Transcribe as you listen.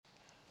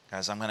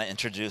Guys, I'm going to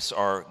introduce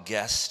our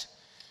guest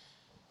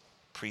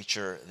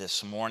preacher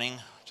this morning,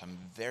 which I'm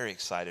very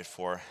excited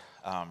for.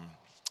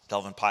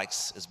 Delvin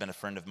Pikes has been a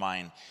friend of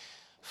mine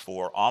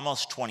for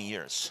almost 20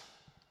 years.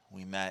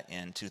 We met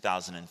in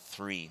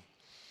 2003.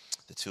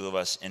 The two of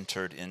us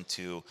entered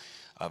into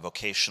a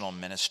vocational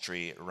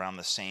ministry around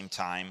the same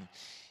time,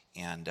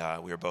 and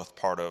we are both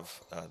part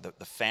of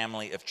the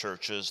family of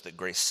churches that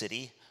Grace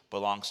City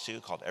belongs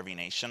to, called Every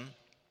Nation.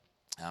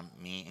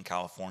 Me in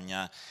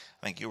California.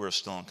 I think you were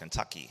still in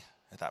Kentucky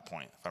at that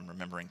point, if I'm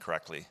remembering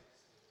correctly.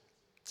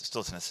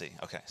 Still Tennessee.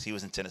 Okay, so he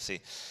was in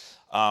Tennessee.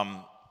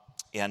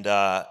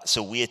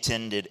 So we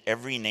attended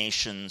Every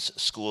Nation's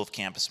School of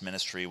Campus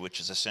Ministry, which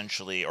is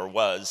essentially, or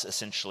was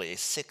essentially, a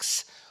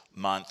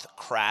 6-month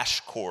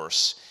crash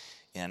course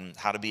in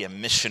how to be a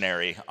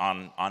missionary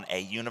on a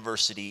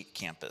university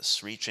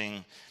campus,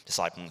 reaching,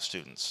 discipling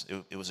students.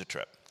 It was a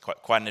trip,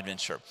 quite an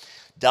adventure.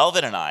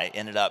 Delvin and I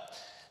ended up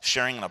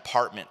sharing an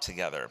apartment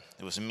together.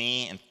 It was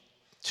me and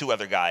 2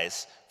 other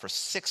guys for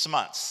 6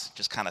 months,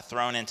 just kind of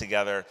thrown in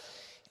together.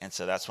 And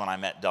so that's when I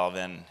met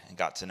Delvin and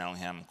got to know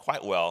him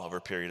quite well over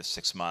a period of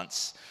 6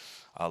 months,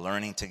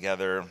 learning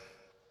together,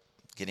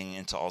 getting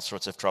into all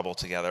sorts of trouble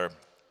together,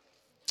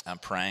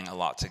 praying a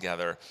lot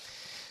together.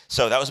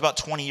 So that was about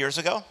 20 years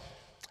ago.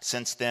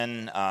 Since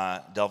then,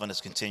 Delvin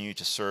has continued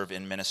to serve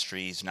in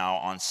ministries, now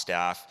on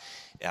staff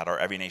at our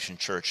Every Nation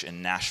church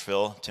in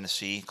Nashville,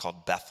 Tennessee,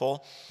 called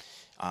Bethel.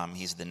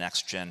 He's the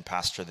next gen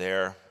pastor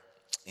there.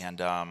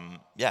 And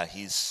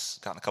he's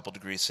gotten a couple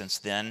degrees since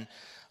then,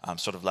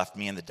 sort of left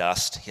me in the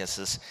dust. He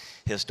has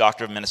his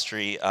doctor of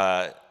ministry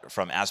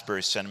from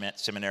Asbury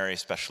Seminary,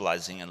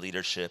 specializing in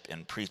leadership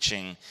and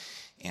preaching.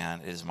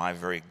 And it is my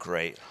very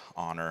great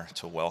honor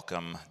to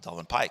welcome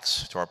Delvin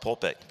Pikes to our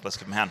pulpit. Let's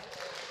give him a hand.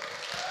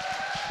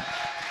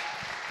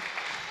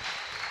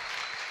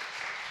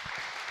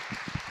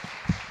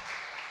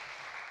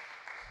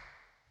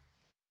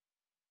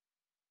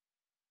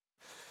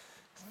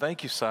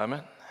 Thank you,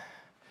 Simon.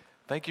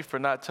 Thank you for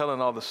not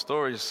telling all the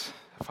stories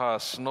of how I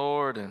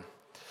snored, and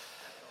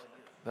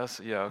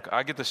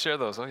I get to share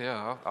those. Oh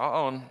yeah,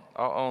 I'll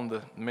own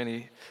the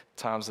many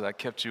times that I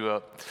kept you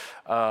up.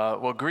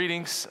 Well,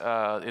 greetings.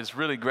 It's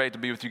really great to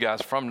be with you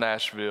guys from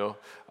Nashville.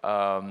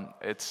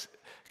 It's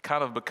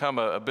kind of become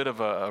a bit of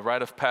a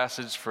rite of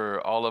passage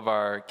for all of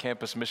our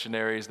campus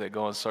missionaries that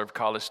go and serve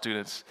college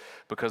students,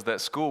 because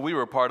that school we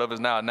were a part of is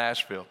now in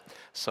Nashville.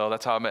 So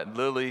that's how I met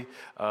Lily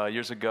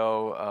years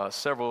ago,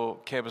 several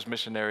campus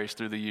missionaries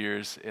through the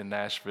years in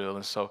Nashville.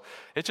 And so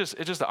it's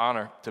just an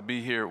honor to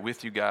be here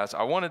with you guys.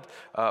 I wanted,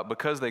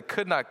 because they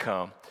could not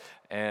come,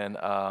 and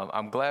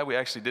I'm glad we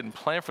actually didn't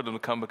plan for them to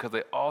come, because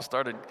they all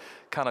started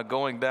kind of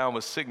going down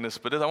with sickness.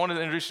 But I wanted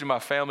to introduce you to my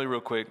family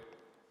real quick.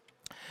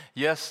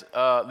 Yes,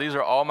 these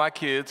are all my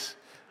kids.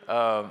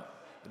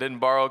 Didn't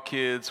borrow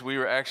kids. We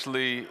were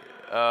actually...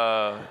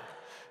 we're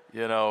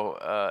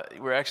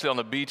actually on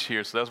the beach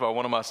here, so that's why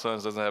one of my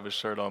sons doesn't have his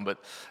shirt on. But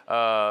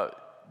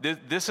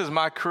this is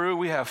my crew.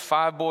 We have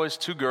 5 boys,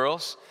 2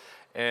 girls,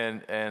 I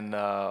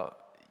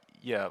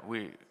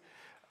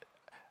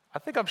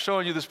think I'm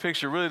showing you this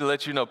picture really to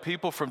let you know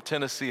people from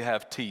Tennessee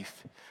have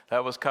teeth.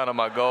 That was kind of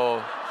my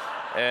goal,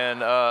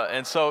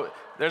 and so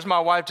there's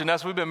my wife,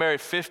 Janessa. We've been married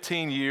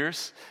 15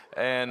 years,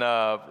 and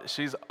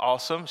she's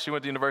awesome. She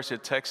went to the University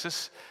of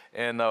Texas,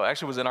 and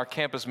actually was in our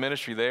campus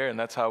ministry there, and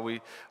that's how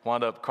we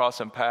wound up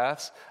crossing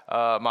paths.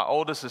 My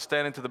oldest is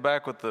standing to the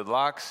back with the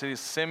locks. He's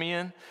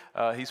Simeon.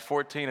 He's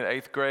 14 in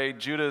 8th grade.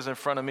 Judah is in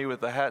front of me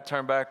with the hat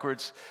turned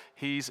backwards.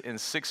 He's in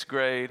 6th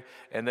grade.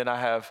 And then I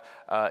have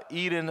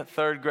Eden,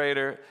 3rd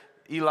grader,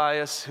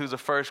 Elias, who's a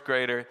 1st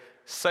grader,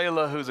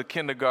 Selah, who's a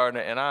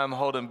kindergartner, and I'm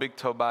holding big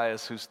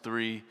Tobias, who's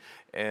 3,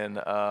 and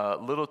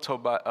little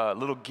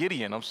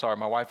Gideon,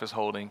 my wife is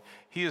holding.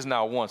 He is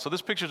now 1. So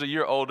this picture's a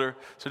year older.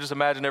 So just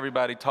imagine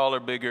everybody taller,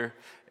 bigger,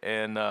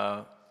 and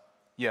not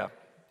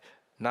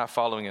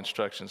following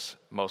instructions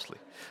mostly.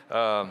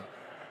 Not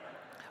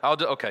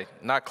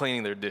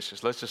cleaning their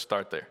dishes. Let's just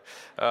start there.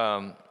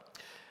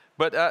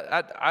 But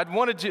I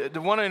wanted to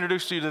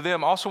introduce you to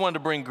them. Also wanted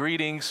to bring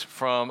greetings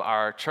from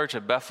our church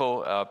at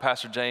Bethel,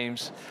 Pastor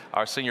James,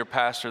 our senior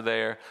pastor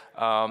there.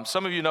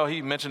 Some of you know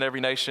he mentioned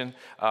Every Nation.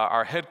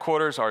 Our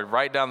headquarters are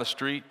right down the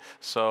street,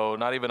 so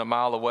not even a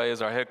mile away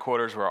is our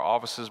headquarters where our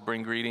offices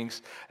bring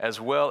greetings, as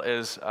well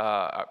as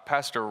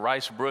Pastor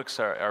Rice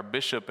Brooks, our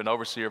bishop and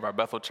overseer of our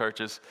Bethel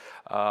churches,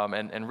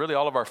 and really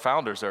all of our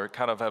founders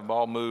have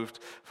all moved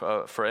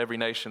for Every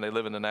Nation. They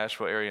live in the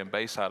Nashville area and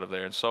base out of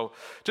there. And so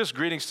just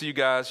greetings to you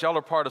guys. Y'all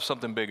are part of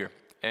something bigger,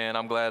 and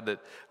I'm glad that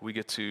we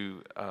get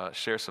to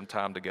share some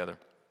time together.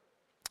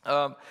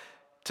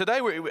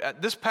 Today,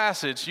 this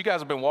passage, you guys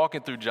have been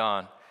walking through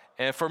John,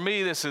 and for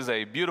me, this is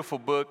a beautiful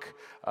book.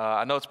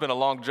 I know it's been a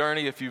long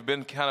journey if you've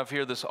been kind of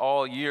here this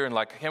all year, and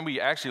can we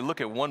actually look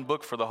at one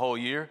book for the whole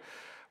year?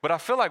 But I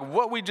feel like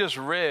what we just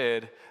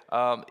read,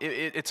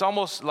 it's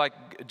almost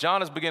like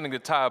John is beginning to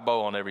tie a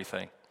bow on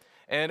everything.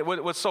 And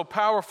what's so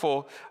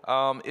powerful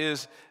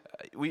is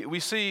we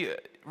see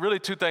really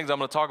 2 things I'm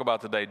going to talk about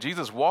today.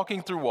 Jesus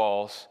walking through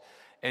walls,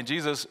 and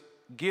Jesus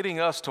getting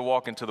us to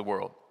walk into the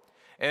world.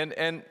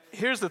 And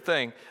here's the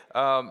thing.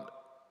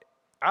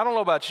 I don't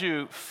know about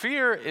you.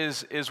 Fear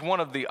is one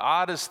of the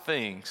oddest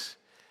things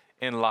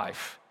in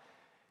life.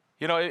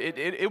 You know,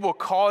 it will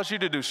cause you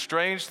to do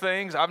strange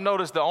things. I've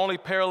noticed the only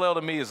parallel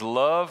to me is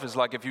love. It's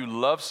like if you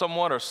love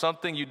someone or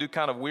something, you do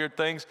kind of weird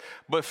things.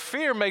 But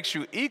fear makes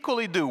you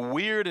equally do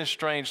weird and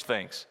strange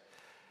things.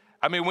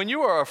 I mean, when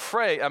you are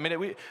afraid,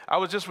 I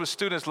was just with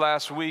students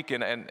last week,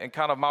 and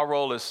kind of my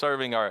role is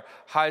serving our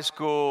high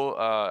school,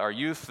 our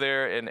youth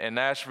there in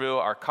Nashville,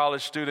 our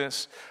college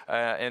students,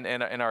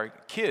 and our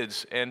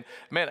kids. And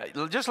man,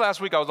 just last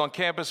week I was on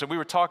campus, and we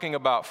were talking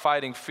about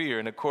fighting fear.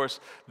 And of course,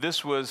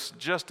 this was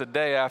just a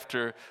day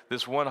after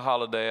this one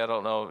holiday. I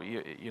don't know,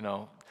 you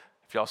know,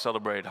 if y'all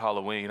celebrate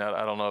Halloween.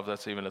 I don't know if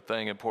that's even a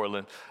thing in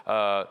Portland.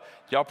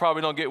 Y'all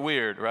probably don't get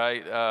weird,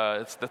 right?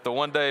 It's that the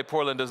one day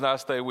Portland does not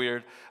stay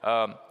weird.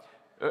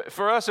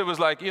 For us, it was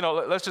like, you know,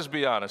 let's just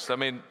be honest. I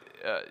mean,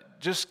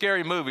 just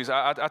scary movies.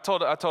 I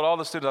told all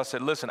the students, I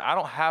said, listen, I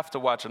don't have to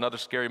watch another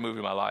scary movie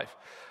in my life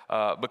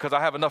because I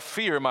have enough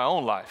fear in my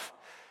own life.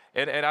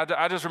 And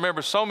I just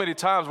remember so many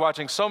times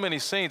watching so many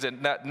scenes.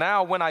 And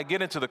now when I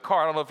get into the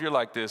car, I don't know if you're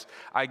like this,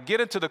 I get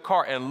into the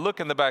car and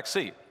look in the back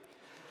seat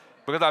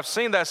because I've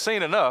seen that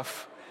scene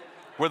enough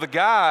where the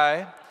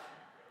guy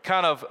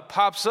kind of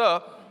pops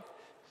up,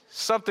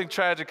 something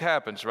tragic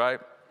happens, right?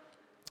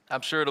 I'm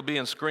sure it'll be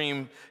in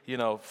Scream,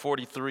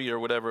 43 or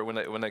whatever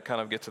when they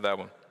kind of get to that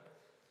one.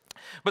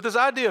 But this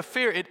idea of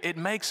fear, it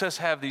makes us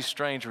have these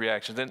strange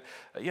reactions. And,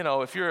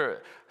 if you're a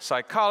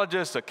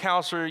psychologist, a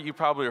counselor, you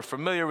probably are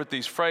familiar with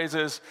these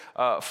phrases,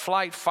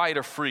 flight, fight,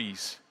 or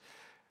freeze.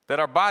 That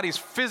our bodies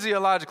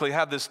physiologically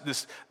have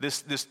this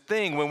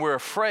thing when we're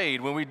afraid,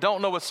 when we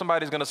don't know what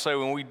somebody's going to say,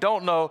 when we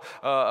don't know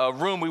a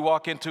room we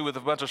walk into with a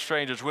bunch of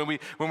strangers, when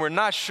we're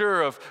not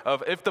sure of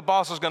if the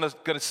boss is going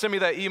to send me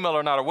that email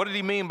or not, or what did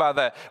he mean by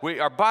that.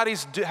 Our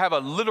bodies have a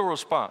literal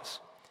response,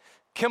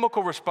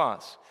 chemical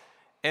response.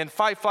 And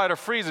fight, flight, or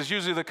freeze is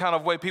usually the kind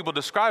of way people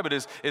describe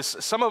it. Is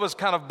some of us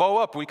kind of bow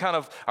up.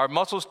 Our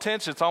muscles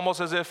tense. It's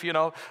almost as if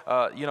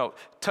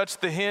touch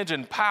the hinge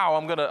and pow,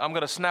 I'm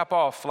gonna snap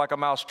off like a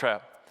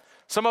mousetrap.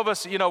 Some of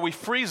us, we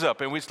freeze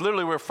up and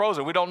we're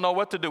frozen. We don't know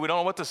what to do. We don't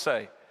know what to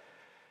say.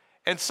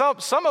 And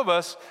some of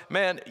us,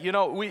 man,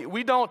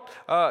 we don't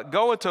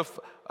go into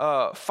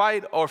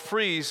fight or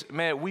freeze.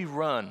 Man, we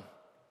run.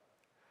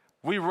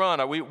 We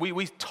run.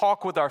 We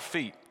talk with our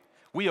feet.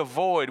 We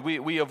avoid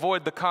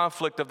the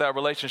conflict of that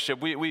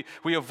relationship.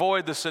 We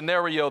avoid the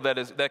scenario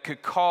that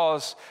could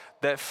cause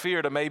that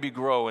fear to maybe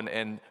grow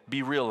and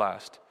be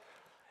realized.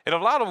 In a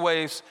lot of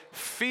ways,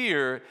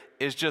 fear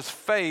is just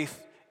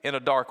faith in a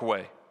dark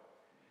way.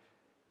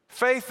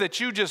 Faith that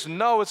you just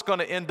know it's going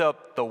to end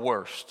up the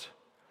worst.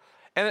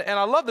 And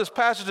I love this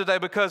passage today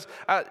because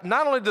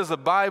not only does the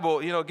Bible,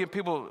 again,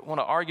 people want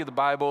to argue the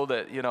Bible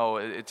that,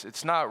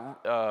 it's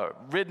not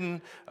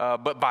written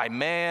but by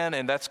man,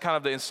 and that's kind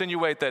of to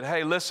insinuate that,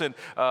 hey, listen,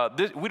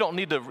 we don't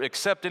need to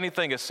accept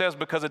anything it says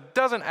because it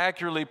doesn't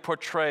accurately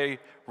portray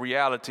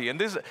reality. And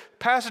these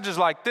passages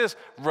like this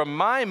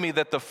remind me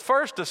that the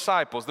first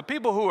disciples, the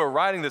people who are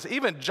writing this,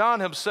 even John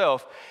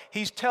himself,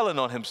 he's telling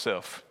on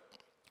himself.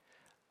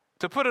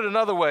 To put it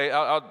another way,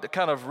 I'll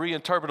kind of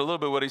reinterpret a little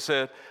bit what he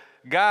said.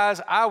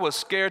 Guys, I was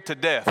scared to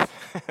death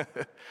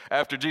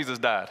after Jesus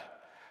died.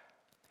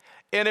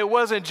 And it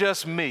wasn't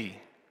just me.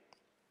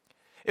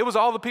 It was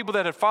all the people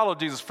that had followed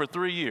Jesus for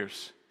 3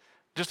 years.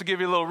 Just to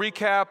give you a little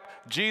recap,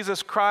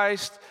 Jesus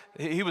Christ,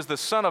 he was the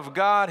Son of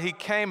God. He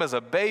came as a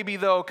baby,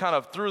 though, kind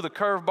of through the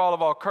curveball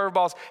of all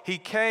curveballs. He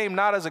came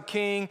not as a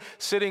king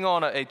sitting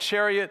on a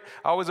chariot.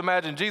 I always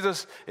imagine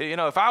Jesus,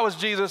 if I was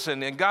Jesus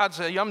and God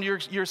said, I'm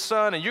your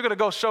son, and you're going to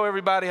go show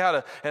everybody how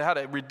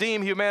to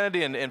redeem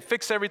humanity and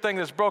fix everything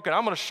that's broken,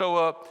 I'm going to show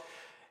up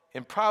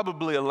in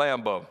probably a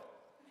Lambo.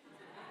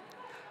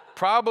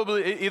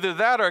 Probably either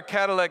that or a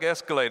Cadillac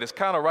Escalade. It's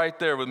kind of right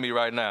there with me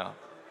right now.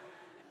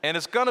 And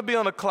it's going to be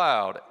on a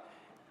cloud.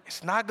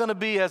 It's not going to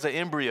be as an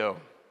embryo.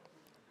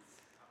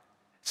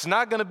 It's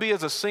not going to be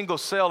as a single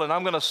cell, and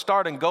I'm going to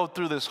start and go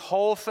through this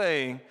whole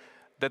thing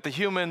that the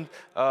human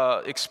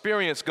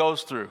experience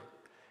goes through.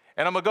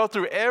 And I'm going to go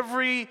through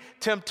every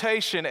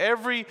temptation,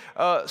 every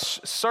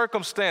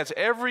circumstance,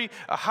 every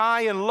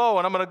high and low,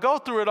 and I'm going to go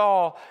through it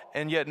all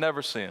and yet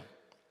never sin.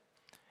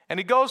 And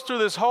he goes through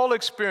this whole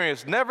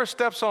experience, never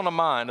steps on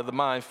the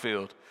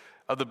minefield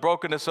of the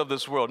brokenness of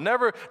this world,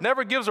 never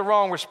gives a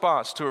wrong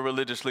response to a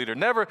religious leader,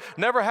 never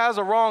has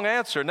a wrong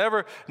answer,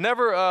 never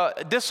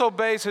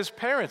disobeys his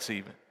parents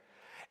even.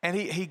 And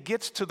he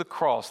gets to the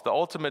cross, the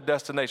ultimate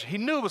destination. He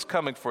knew it was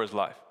coming for his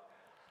life.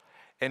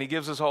 And he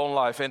gives his whole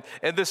life. And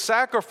this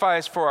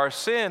sacrifice for our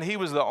sin, he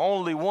was the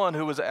only one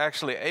who was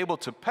actually able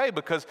to pay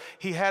because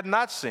he had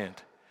not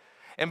sinned.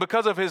 And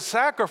because of his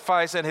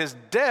sacrifice and his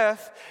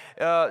death,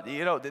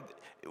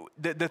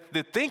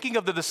 the thinking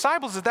of the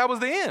disciples is that was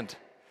the end.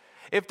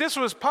 If this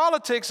was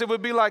politics, it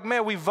would be like,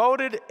 man, we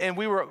voted and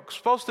we were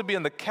supposed to be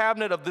in the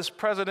cabinet of this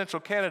presidential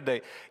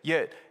candidate,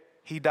 yet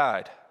he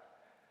died.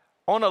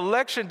 On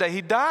election day,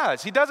 he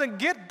dies. He doesn't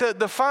get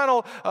the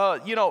final,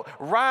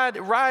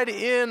 ride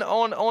in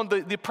on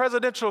the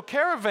presidential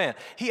caravan.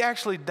 He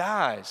actually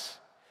dies.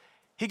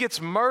 He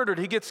gets murdered.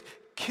 He gets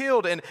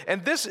killed. And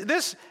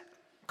this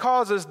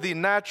causes the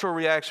natural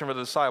reaction for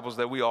the disciples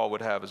that we all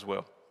would have as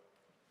well.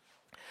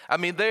 I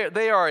mean,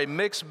 they are a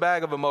mixed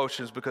bag of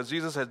emotions because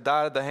Jesus has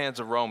died at the hands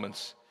of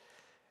Romans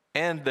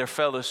and their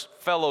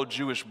fellow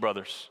Jewish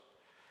brothers.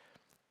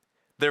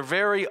 Their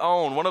very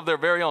own, one of their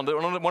very own,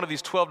 one of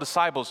these 12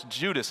 disciples,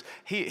 Judas,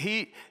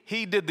 he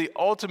did the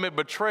ultimate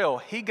betrayal.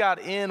 He got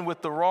in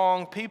with the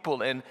wrong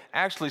people and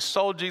actually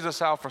sold Jesus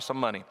out for some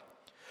money.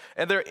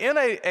 And they're in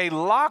a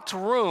locked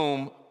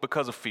room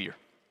because of fear.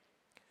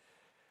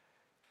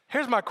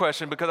 Here's my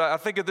question, because I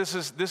think that this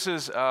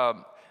is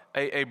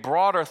a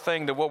broader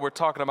thing than what we're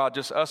talking about,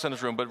 just us in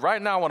this room. But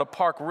right now, I want to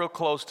park real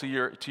close to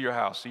your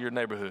house, to your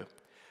neighborhood.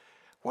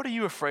 What are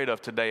you afraid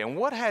of today, and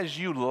what has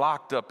you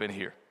locked up in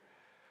here?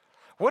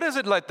 What is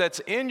it like that's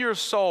in your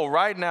soul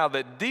right now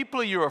that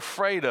deeply you're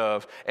afraid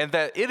of, and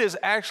that it is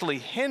actually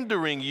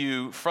hindering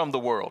you from the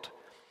world?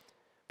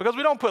 Because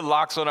we don't put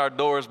locks on our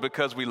doors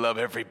because we love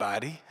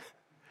everybody.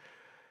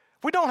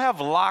 We don't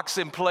have locks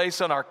in place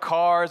on our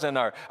cars and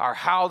our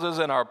houses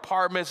and our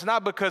apartments,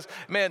 not because,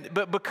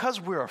 but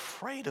because we're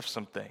afraid of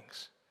some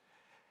things.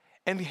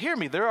 And hear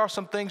me, there are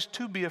some things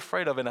to be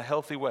afraid of in a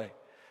healthy way.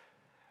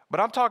 But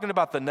I'm talking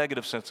about the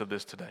negative sense of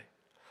this today.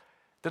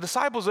 The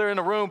disciples are in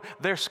the room,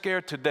 they're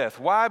scared to death.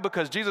 Why?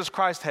 Because Jesus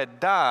Christ had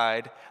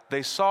died,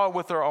 they saw it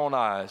with their own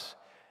eyes,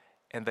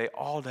 and they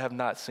all have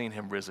not seen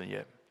him risen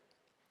yet.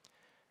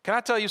 Can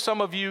I tell you,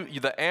 some of you,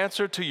 the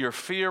answer to your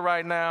fear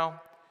right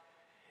now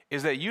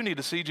is that you need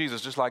to see Jesus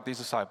just like these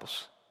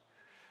disciples.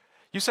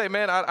 You say,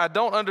 man, I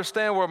don't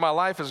understand where my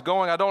life is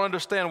going. I don't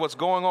understand what's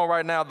going on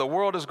right now. The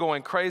world is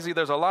going crazy.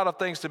 There's a lot of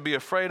things to be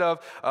afraid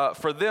of.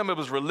 For them, it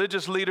was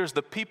religious leaders,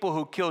 the people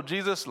who killed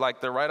Jesus,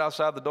 like they're right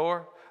outside the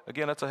door.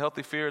 Again, that's a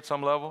healthy fear at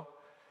some level.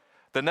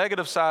 The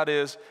negative side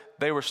is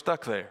they were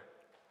stuck there.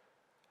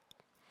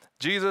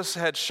 Jesus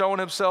had shown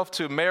himself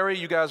to Mary.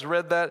 You guys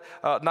read that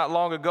not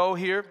long ago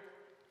here.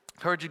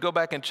 I encourage you to go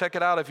back and check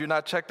it out if you're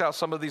not checked out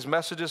some of these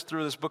messages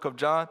through this book of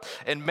John.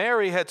 And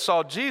Mary had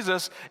saw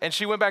Jesus, and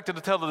she went back to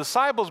tell the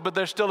disciples, but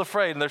they're still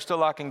afraid, and they're still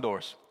locking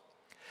doors.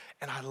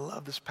 And I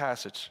love this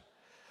passage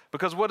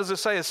because what does it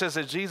say? It says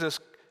that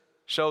Jesus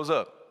shows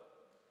up.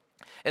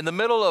 In the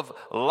middle of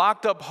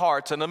locked up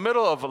hearts, in the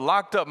middle of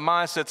locked up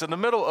mindsets, in the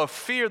middle of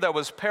fear that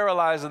was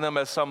paralyzing them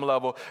at some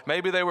level,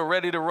 maybe they were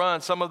ready to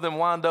run. Some of them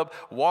wound up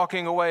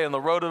walking away. On the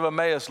road of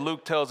Emmaus,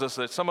 Luke tells us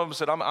that some of them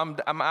said,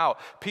 I'm out.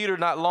 Peter,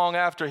 not long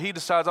after, he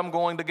decides, I'm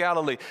going to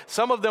Galilee.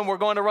 Some of them were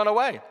going to run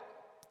away.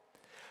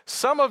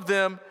 Some of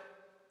them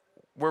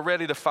were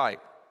ready to fight.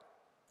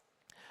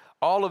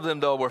 All of them,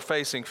 though, were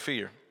facing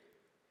fear.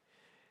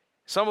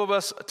 Some of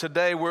us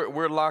today,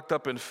 we're locked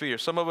up in fear.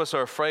 Some of us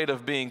are afraid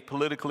of being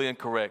politically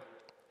incorrect.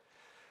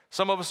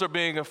 Some of us are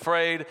being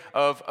afraid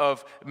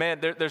of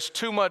there's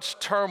too much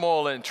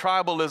turmoil and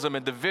tribalism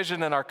and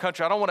division in our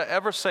country. I don't want to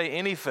ever say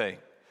anything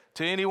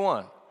to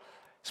anyone,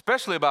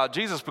 especially about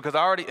Jesus, because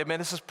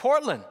this is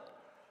Portland.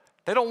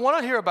 They don't want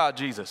to hear about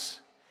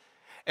Jesus.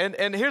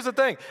 And here's the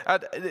thing.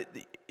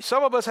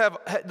 Some of us have,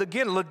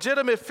 again,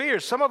 legitimate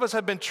fears. Some of us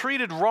have been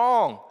treated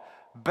wrong,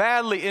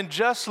 badly,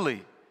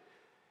 unjustly.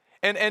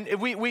 And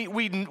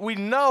we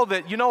know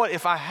that, you know what,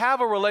 if I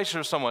have a relationship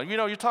with someone, you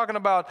know, you're talking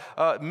about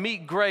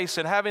meet grace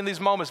and having these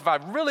moments. If I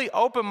really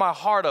open my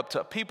heart up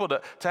to people to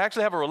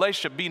actually have a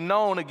relationship, be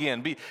known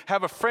again,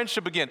 have a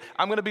friendship again,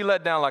 I'm going to be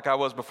let down like I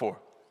was before.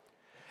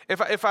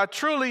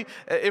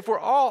 If we're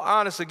all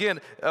honest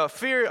again,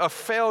 fear of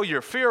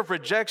failure, fear of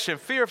rejection,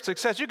 fear of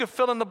success, you can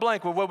fill in the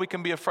blank with what we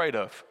can be afraid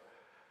of.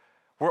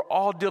 We're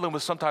all dealing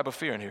with some type of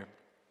fear in here.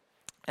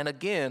 And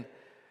again,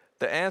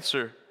 the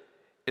answer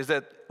is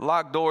that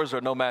locked doors are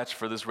no match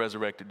for this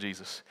resurrected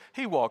Jesus.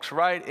 He walks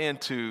right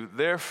into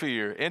their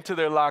fear, into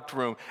their locked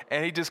room,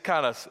 and he just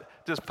kind of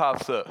just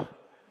pops up.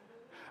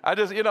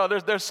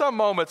 There's some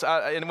moments,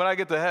 and when I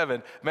get to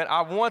heaven, man,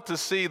 I want to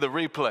see the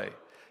replay.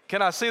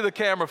 Can I see the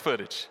camera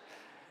footage?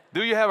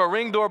 Do you have a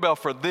Ring doorbell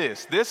for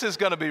this? This is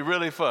going to be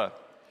really fun.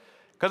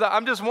 Because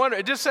I'm just wondering,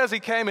 it just says he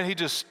came and he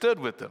just stood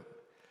with them.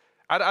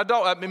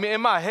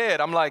 In my head,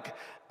 I'm like,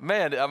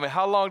 man,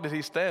 how long did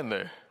he stand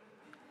there?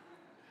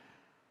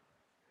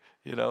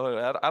 You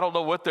know, I don't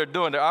know what they're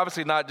doing. They're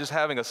obviously not just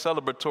having a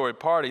celebratory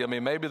party. I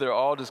mean, maybe they're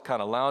all just kind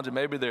of lounging.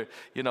 Maybe they're,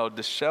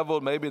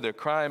 disheveled. Maybe they're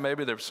crying.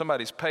 Maybe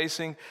somebody's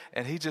pacing.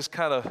 And he just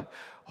kind of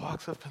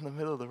walks up in the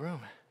middle of the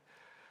room.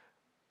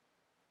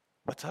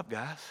 What's up,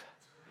 guys?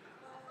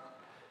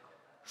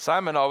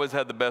 Simon always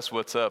had the best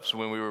what's ups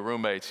when we were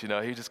roommates. You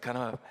know, he just kind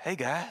of, hey,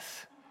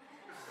 guys.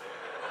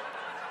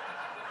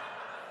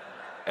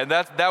 And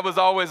that was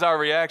always our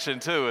reaction,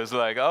 too. It's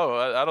like,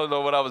 oh, I don't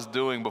know what I was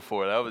doing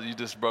before. You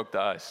just broke the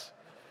ice.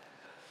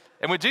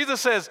 And when Jesus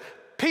says,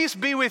 peace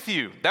be with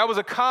you, that was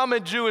a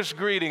common Jewish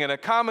greeting and a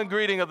common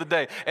greeting of the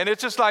day. And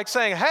it's just like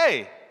saying,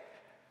 hey,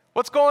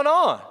 what's going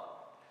on?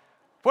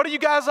 What are you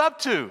guys up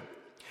to?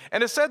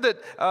 And it said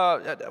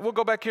that, we'll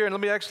go back here and let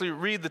me actually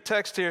read the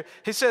text here.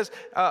 He says,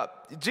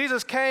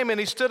 Jesus came and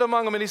he stood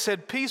among them and he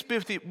said, peace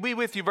be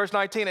with you, verse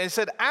 19. And he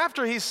said,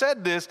 after he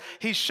said this,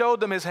 he showed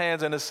them his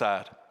hands and his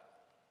side.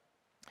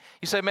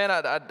 You say, man,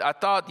 I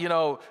thought,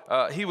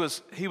 he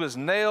was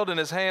nailed in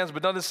his hands,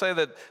 but doesn't it say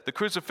that the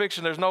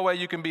crucifixion, there's no way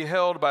you can be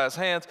held by his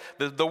hands?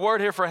 The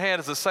word here for hand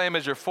is the same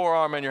as your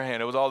forearm and your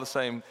hand. It was all the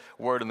same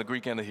word in the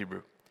Greek and the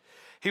Hebrew.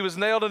 He was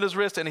nailed in his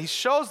wrist, and he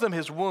shows them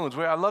his wounds.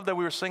 I love that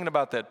we were singing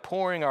about that,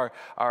 pouring our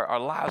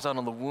lives out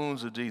on the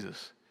wounds of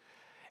Jesus.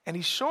 And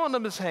he's showing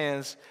them his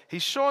hands,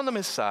 he's showing them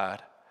his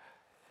side,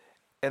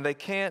 and they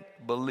can't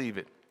believe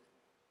it.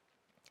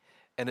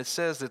 And it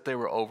says that they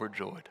were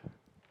overjoyed.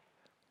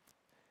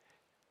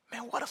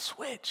 Man, what a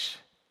switch.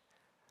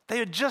 They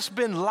had just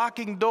been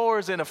locking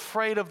doors and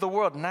afraid of the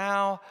world.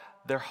 Now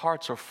their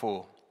hearts are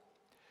full.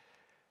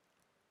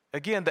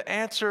 Again, the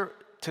answer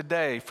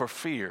today for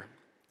fear,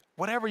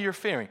 whatever you're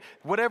fearing,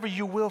 whatever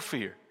you will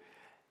fear,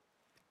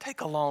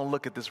 take a long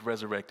look at this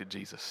resurrected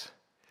Jesus.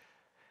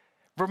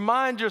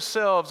 Remind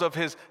yourselves of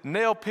his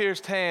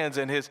nail-pierced hands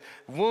and his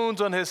wounds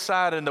on his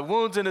side and the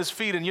wounds in his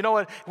feet. And you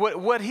know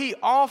what he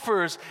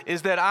offers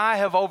is that I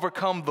have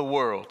overcome the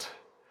world.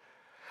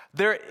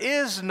 There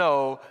is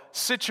no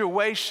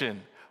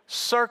situation,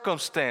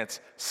 circumstance,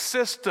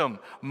 system,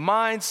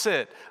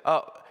 mindset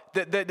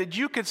that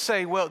you could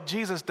say, well,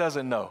 Jesus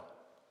doesn't know.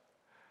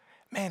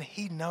 Man,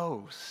 he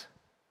knows.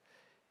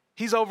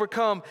 He's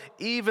overcome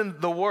even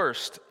the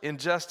worst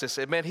injustice.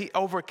 And man, he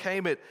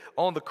overcame it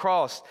on the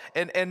cross.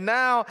 And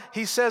now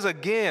he says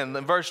again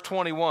in verse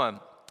 21,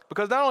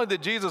 because not only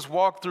did Jesus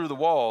walk through the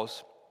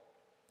walls,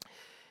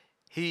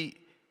 he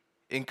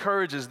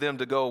encourages them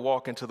to go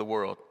walk into the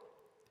world.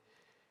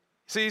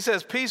 See, he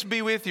says, peace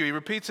be with you. He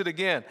repeats it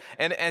again.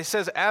 And he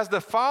says, as the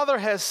Father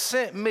has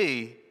sent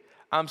me,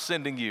 I'm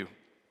sending you.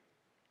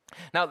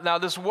 Now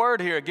this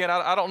word here, again,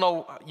 I don't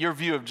know your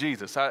view of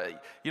Jesus.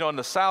 In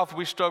the South,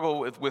 we struggle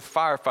with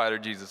firefighter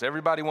Jesus.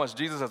 Everybody wants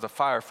Jesus as a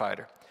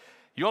firefighter.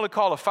 You only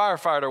call a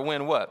firefighter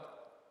when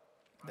what?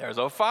 There's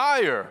a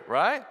fire,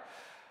 right?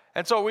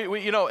 And so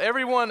we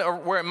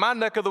everyone, we're in my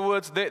neck of the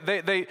woods,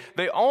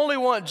 they only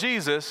want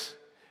Jesus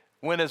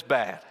when it's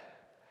bad.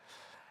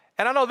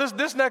 And I know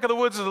this neck of the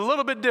woods is a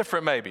little bit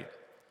different maybe.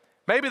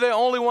 Maybe they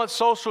only want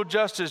social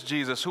justice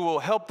Jesus who will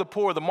help the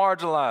poor, the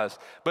marginalized,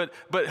 but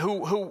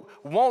who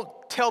won't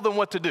tell them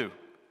what to do,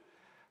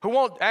 who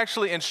won't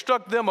actually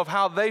instruct them of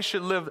how they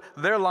should live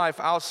their life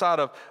outside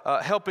of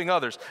helping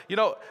others.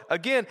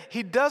 Again,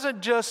 he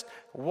doesn't just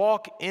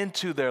walk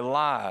into their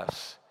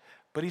lives,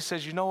 but he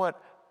says, you know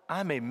what?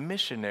 I'm a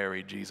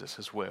missionary Jesus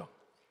as well.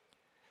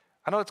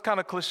 I know it's kind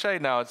of cliche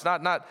now. It's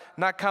not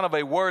kind of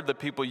a word that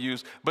people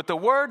use, but the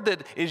word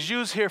that is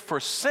used here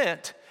for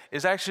sent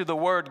is actually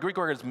the Greek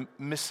word is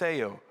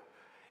miseo.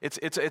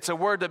 It's a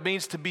word that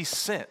means to be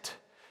sent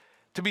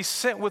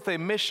with a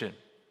mission.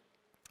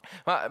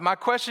 My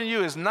question to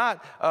you is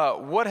not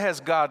what has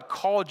God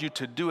called you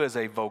to do as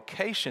a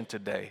vocation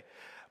today,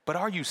 but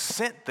are you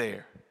sent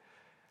there?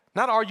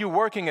 Not are you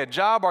working a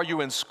job, are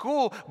you in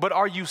school, but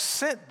are you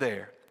sent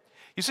there?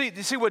 You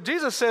see what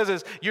Jesus says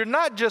is, you're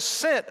not just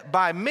sent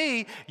by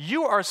me,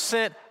 you are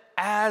sent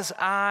as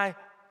I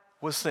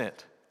was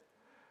sent.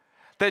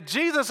 That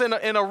Jesus,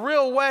 in a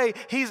real way,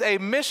 he's a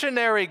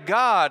missionary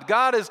God.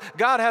 God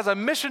has a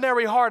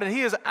missionary heart, and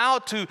he is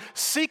out to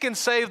seek and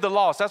save the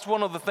lost. That's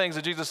one of the things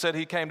that Jesus said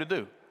he came to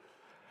do.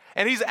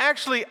 And he's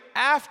actually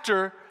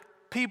after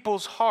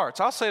people's hearts.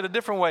 I'll say it a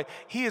different way.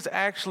 He is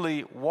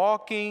actually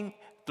walking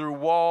through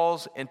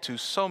walls into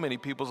so many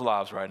people's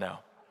lives right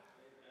now.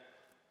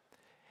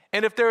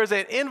 And if there is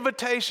an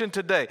invitation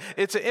today,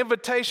 it's an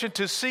invitation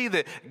to see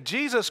that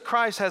Jesus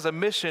Christ has a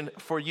mission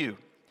for you.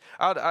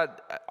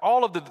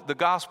 All of the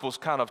Gospels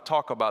kind of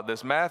talk about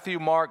this. Matthew,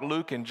 Mark,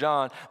 Luke, and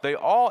John, they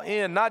all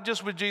end not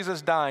just with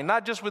Jesus dying,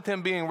 not just with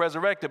him being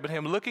resurrected, but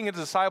him looking at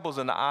the disciples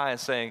in the eye and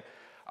saying,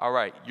 all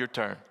right, your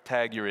turn.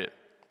 Tag, you're it.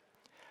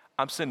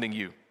 I'm sending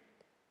you.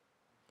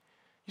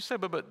 You say,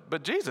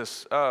 but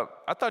Jesus,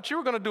 I thought you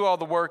were going to do all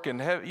the work, and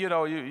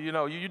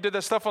you did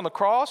that stuff on the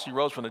cross. You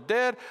rose from the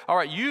dead. All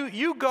right,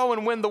 you go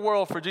and win the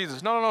world for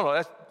Jesus.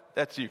 No.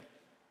 That's you.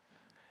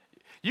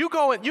 You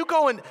go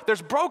and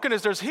there's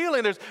brokenness, there's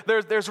healing,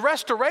 there's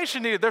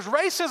restoration needed, there's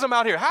racism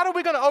out here. How are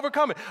we going to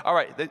overcome it? All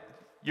right,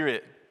 you're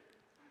it.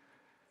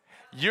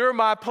 You're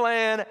my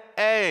plan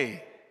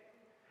A.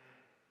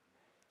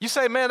 You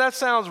say, man, that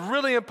sounds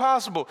really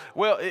impossible.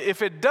 Well,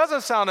 if it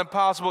doesn't sound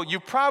impossible, you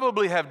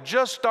probably have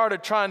just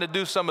started trying to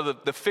do some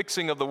of the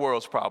fixing of the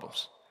world's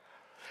problems.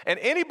 And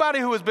anybody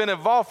who has been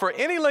involved for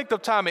any length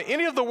of time in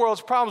any of the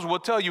world's problems will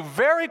tell you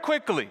very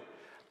quickly,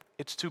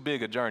 it's too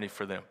big a journey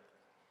for them.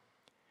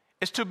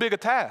 It's too big a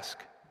task.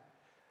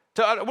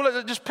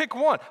 Just pick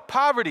one.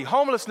 Poverty,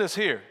 homelessness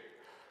here.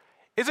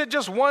 Is it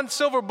just one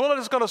silver bullet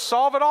that's going to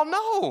solve it all?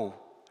 No.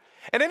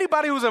 And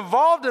anybody who's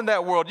involved in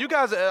that world, you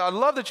guys, I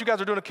love that you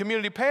guys are doing a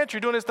community pantry,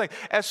 doing this thing.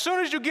 As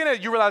soon as you get in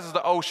it, you realize it's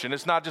the ocean.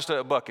 It's not just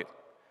a bucket.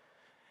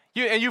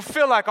 And you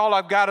feel like all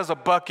I've got is a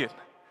bucket.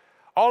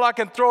 All I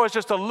can throw is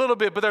just a little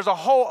bit, but there's a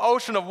whole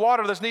ocean of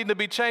water that's needing to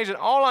be changed, and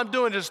all I'm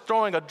doing is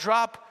throwing a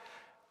drop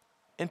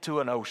into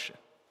an ocean.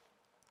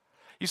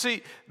 You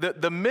see,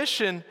 the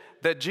mission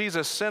that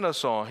Jesus sent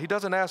us on, he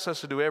doesn't ask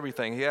us to do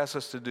everything. He asks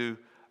us to do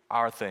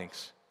our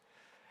things.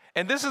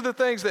 And this is the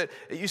things that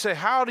you say,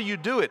 how do you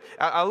do it?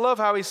 I love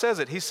how he says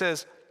it. He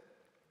says,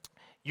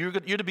 you're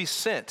to be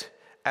sent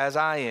as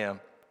I am.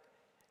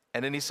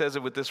 And then he says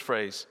it with this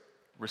phrase,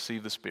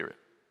 receive the Spirit.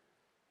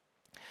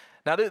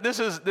 Now, this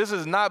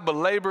is not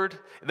belabored.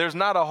 There's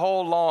not a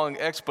whole long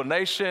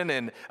explanation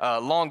and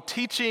long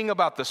teaching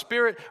about the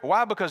Spirit.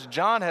 Why? Because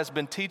John has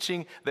been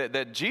teaching,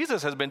 that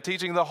Jesus has been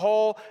teaching the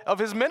whole of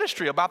his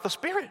ministry about the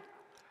Spirit.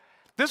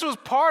 This was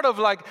part of,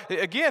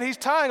 again, he's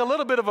tying a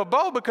little bit of a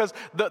bow because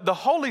the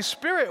Holy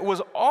Spirit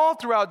was all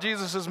throughout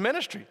Jesus'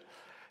 ministry.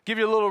 Give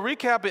you a little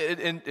recap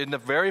in the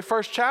very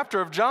first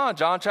chapter of John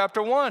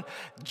chapter 1.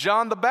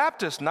 John the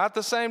Baptist, not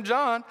the same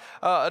John,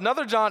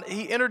 another John,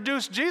 he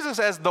introduced Jesus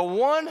as the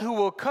one who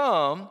will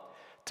come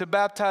to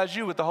baptize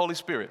you with the Holy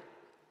Spirit.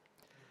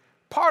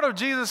 Part of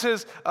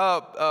Jesus'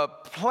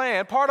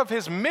 plan, part of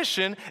his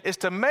mission is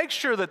to make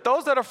sure that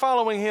those that are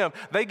following him,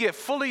 they get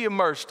fully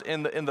immersed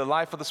in the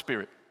life of the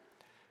Spirit.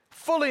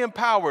 Fully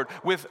empowered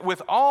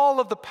with all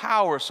of the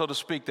power, so to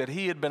speak, that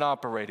he had been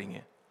operating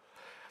in.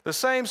 The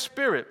same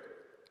Spirit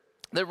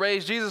that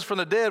raised Jesus from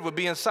the dead would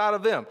be inside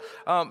of them.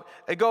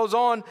 It goes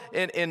on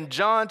in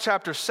John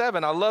chapter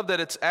 7. I love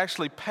that it's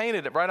actually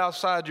painted right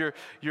outside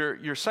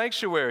your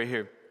sanctuary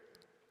here.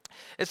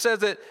 It says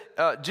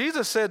that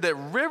Jesus said that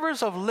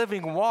rivers of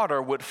living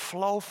water would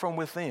flow from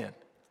within.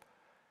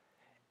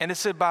 And it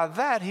said by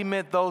that he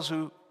meant those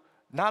who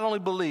not only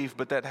believed,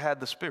 but that had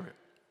the Spirit.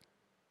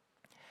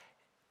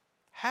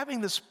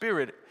 Having the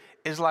Spirit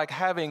is like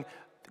having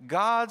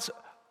God's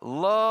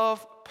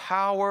love,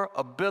 power,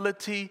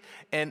 ability,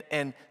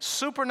 and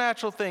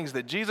supernatural things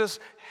that Jesus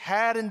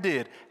had and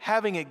did,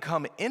 having it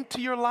come into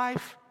your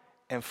life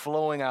and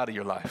flowing out of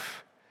your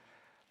life.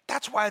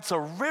 That's why it's a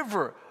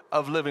river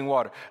of living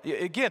water.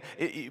 Again,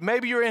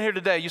 maybe you're in here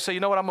today, you say, you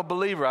know what, I'm a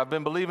believer. I've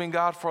been believing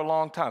God for a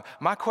long time.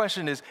 My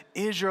question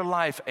is your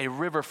life a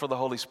river for the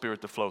Holy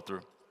Spirit to flow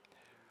through?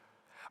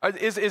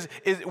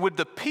 Would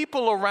the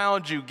people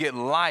around you get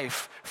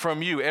life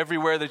from you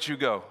everywhere that you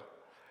go?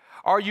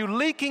 Are you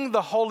leaking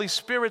the Holy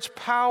Spirit's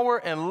power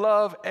and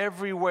love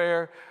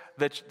everywhere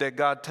that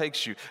God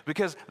takes you?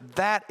 Because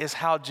that is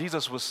how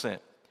Jesus was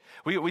sent.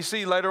 We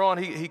see later on,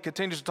 he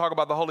continues to talk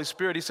about the Holy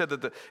Spirit. He said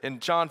that in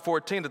John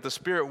 14 that the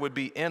Spirit would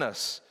be in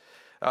us.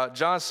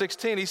 John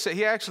 16,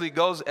 he actually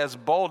goes as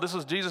bold. This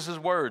is Jesus'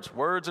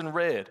 words in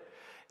red.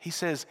 He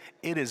says,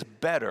 it is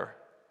better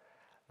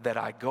that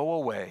I go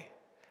away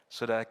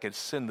so that I can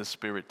send the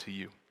Spirit to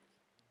you.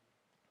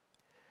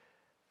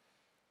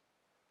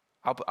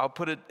 I'll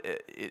put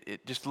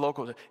it just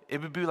local.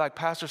 It would be like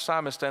Pastor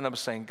Simon standing up and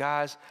saying,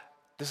 guys,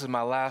 this is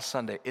my last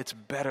Sunday. It's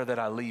better that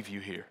I leave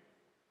you here.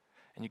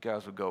 And you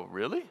guys would go,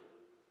 really?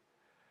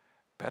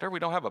 Better? We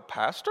don't have a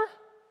pastor?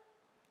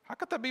 How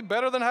could that be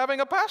better than having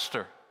a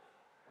pastor?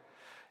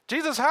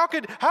 Jesus, how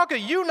could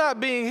you not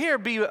being here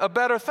be a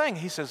better thing?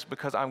 He says,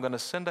 because I'm going to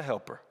send a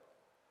helper.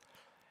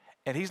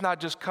 And he's not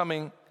just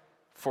coming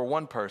for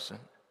one person.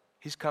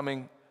 He's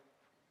coming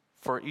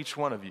for each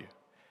one of you.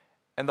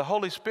 And the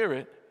Holy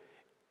Spirit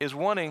is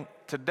wanting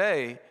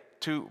today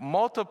to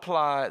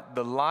multiply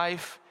the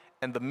life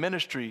and the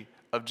ministry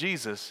of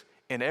Jesus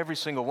in every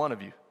single one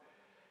of you.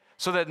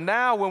 So that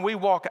now when we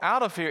walk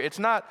out of here, it's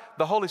not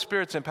the Holy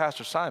Spirit's in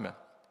Pastor Simon.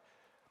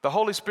 The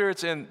Holy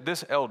Spirit's in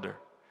this elder.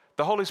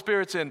 The Holy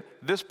Spirit's in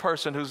this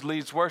person who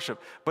leads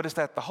worship. But it's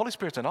that the Holy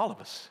Spirit's in all of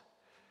us.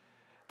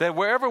 That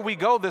wherever we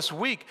go this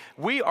week,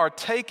 we are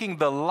taking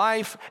the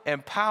life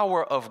and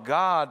power of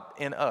God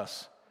in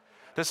us.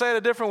 To say it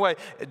a different way,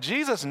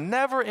 Jesus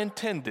never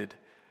intended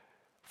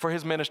for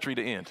his ministry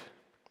to end.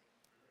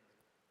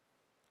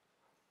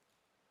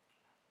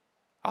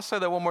 I'll say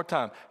that one more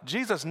time.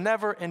 Jesus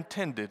never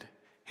intended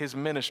his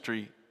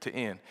ministry to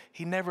end.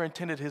 He never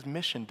intended his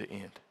mission to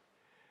end.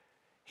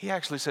 He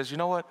actually says, you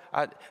know what?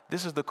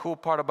 This is the cool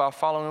part about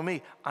following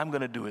me. I'm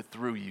going to do it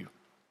through you.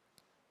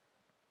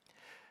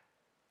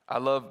 I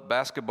love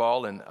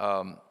basketball, and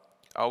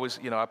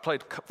I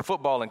played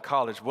football in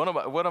college. One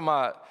of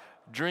my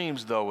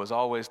dreams, though, was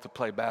always to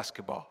play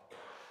basketball.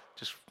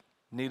 Just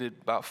needed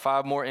about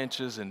 5 more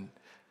inches and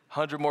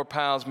 100 more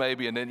pounds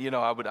maybe, and then,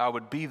 I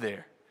would be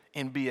there,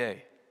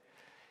 NBA.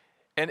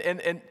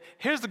 And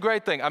here's the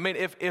great thing. I mean,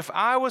 if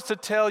I was to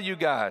tell you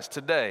guys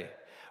today,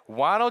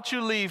 why don't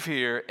you leave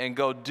here and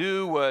go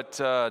do what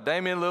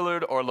Damian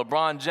Lillard or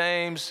LeBron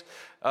James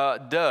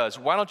does?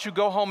 Why don't you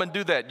go home and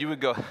do that? You would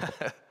go,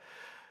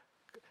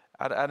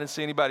 I didn't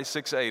see anybody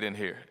 6'8" in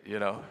here,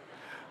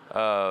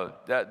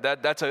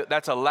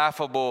 That's a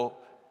laughable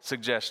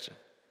suggestion.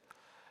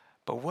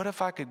 But what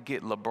if I could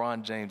get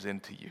LeBron James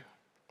into you?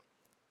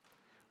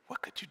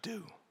 What could you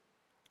do?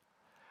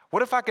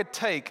 What if I could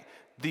take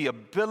the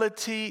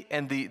ability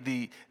and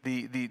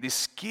the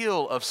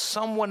skill of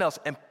someone else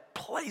and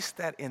place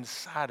that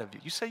inside of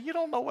you? You say, you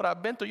don't know what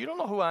I've been through. You don't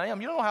know who I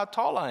am. You don't know how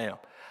tall I am.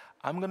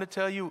 I'm going to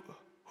tell you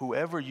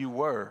whoever you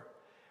were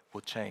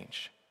will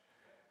change.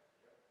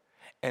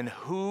 And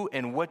who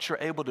and what you're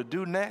able to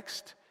do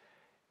next,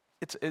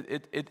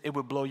 it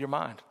would blow your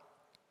mind.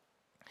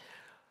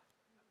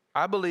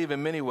 I believe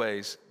in many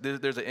ways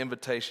there's an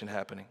invitation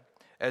happening.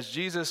 As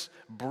Jesus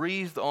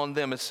breathed on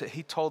them,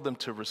 he told them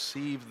to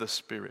receive the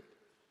Spirit.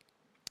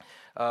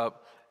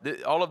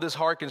 All of this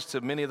harkens to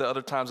many of the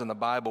other times in the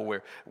Bible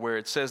where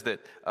it says that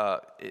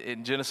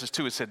in Genesis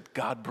 2, it said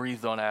God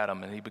breathed on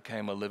Adam and he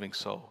became a living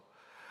soul.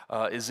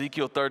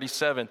 Ezekiel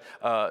 37,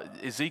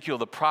 Ezekiel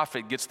the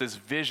prophet gets this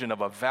vision of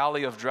a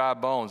valley of dry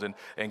bones,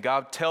 and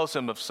God tells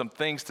him of some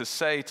things to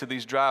say to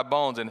these dry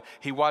bones, and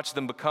he watched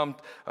them become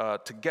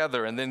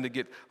together, and then they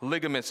get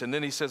ligaments, and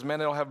then he says, man,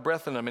 they don't have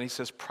breath in them, and he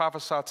says,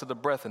 prophesy to the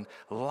breath, and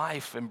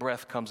life and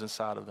breath comes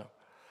inside of them.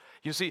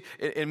 You see,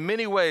 in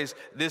many ways,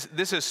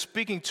 this is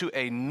speaking to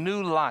a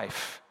new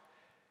life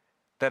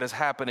that is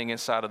happening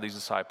inside of these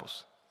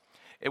disciples.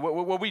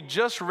 What we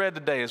just read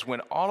today is when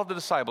all of the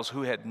disciples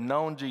who had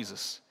known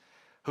Jesus,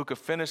 who could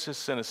finish his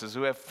sentences,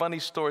 who have funny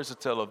stories to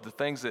tell of the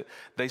things that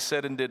they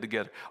said and did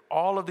together,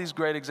 all of these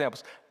great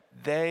examples,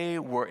 they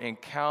were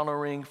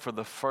encountering for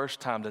the first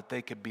time that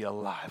they could be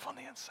alive on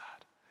the inside.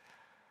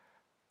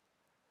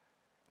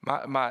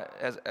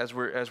 As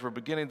we're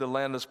beginning to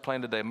land this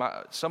plane today,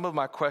 some of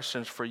my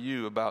questions for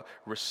you about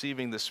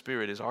receiving the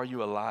Spirit is, are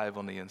you alive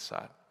on the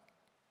inside?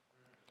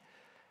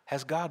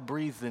 Has God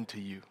breathed into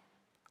you?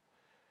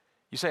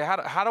 You say,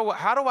 how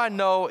do I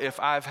know if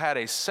I've had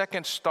a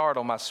second start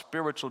on my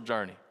spiritual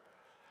journey?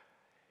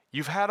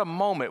 You've had a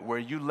moment where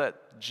you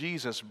let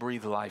Jesus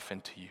breathe life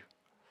into you.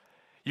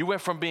 You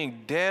went from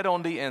being dead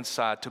on the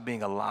inside to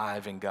being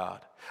alive in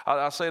God.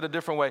 I'll say it a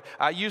different way.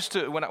 I used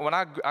to, when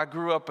I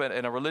grew up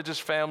in a religious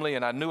family,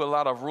 and I knew a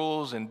lot of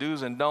rules and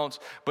do's and don'ts,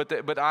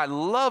 but I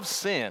love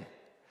sin.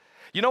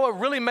 You know what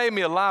really made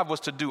me alive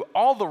was to do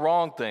all the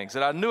wrong things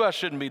that I knew I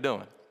shouldn't be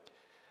doing.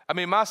 I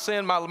mean, my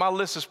sin, my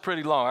list is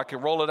pretty long. I can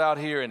roll it out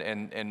here,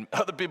 and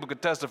other people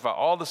could testify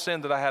all the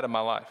sin that I had in my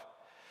life.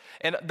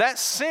 And that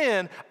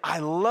sin, I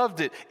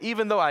loved it,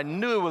 even though I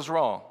knew it was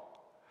wrong.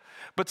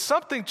 But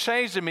something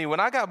changed in me when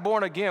I got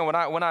born again.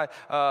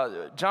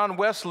 John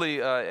Wesley,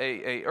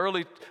 a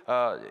early,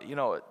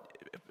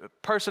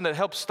 person that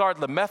helped start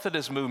the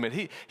Methodist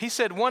movement, he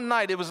said one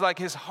night it was like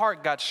his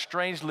heart got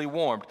strangely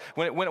warmed.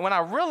 When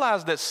I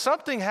realized that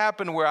something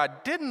happened where I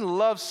didn't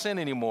love sin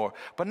anymore,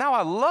 but now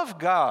I love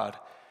God.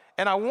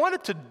 And I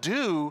wanted to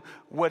do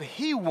what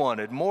he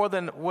wanted more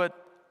than what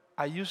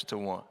I used to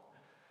want.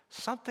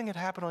 Something had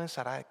happened on the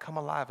inside. I had come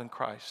alive in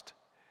Christ.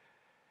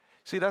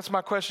 See, that's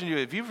my question to you.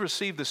 If you've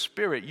received the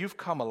Spirit, you've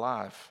come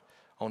alive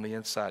on the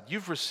inside.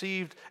 You've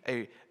received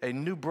a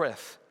new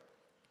breath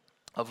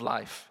of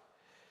life.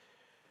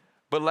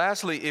 But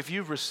lastly, if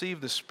you've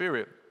received the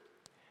Spirit,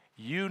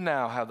 you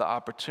now have the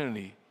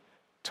opportunity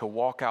to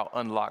walk out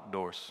unlocked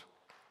doors.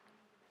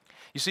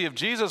 You see, if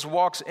Jesus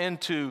walks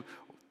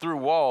through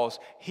walls,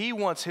 he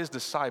wants his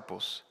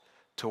disciples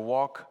to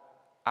walk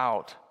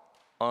out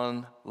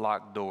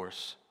unlocked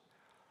doors.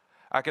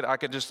 I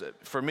could just,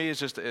 for me, it's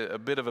just a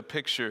bit of a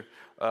picture.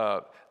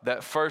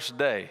 That first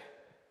day,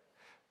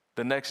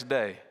 the next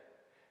day,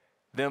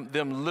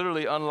 them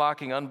literally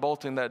unlocking,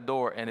 unbolting that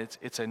door, and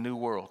it's a new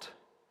world.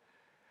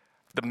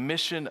 The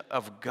mission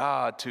of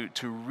God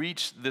to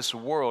reach this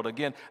world,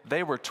 again,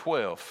 they were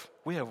 12.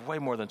 We have way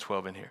more than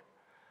 12 in here.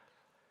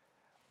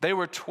 They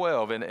were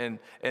 12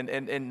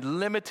 and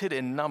limited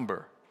in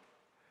number.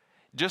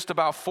 Just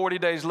about 40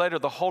 days later,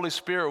 the Holy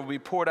Spirit will be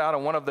poured out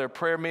in one of their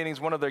prayer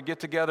meetings, one of their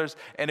get-togethers,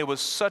 and it was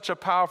such a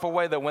powerful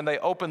way that when they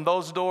opened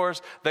those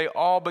doors, they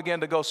all began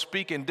to go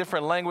speak in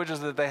different languages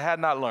that they had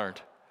not learned.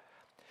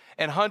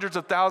 And hundreds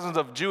of thousands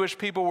of Jewish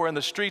people were in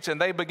the streets, and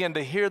they began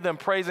to hear them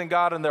praising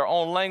God in their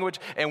own language,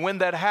 and when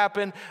that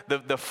happened,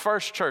 the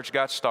first church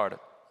got started.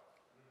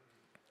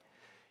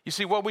 You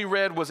see, what we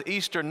read was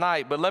Easter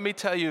night, but let me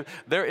tell you,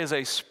 there is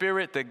a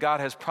Spirit that God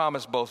has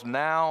promised both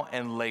now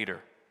and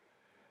later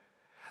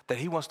that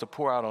he wants to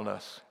pour out on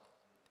us.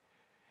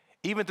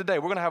 Even today,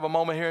 we're going to have a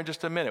moment here in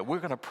just a minute. We're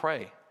going to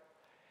pray.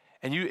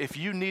 And if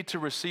you need to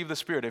receive the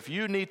Spirit, if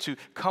you need to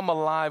come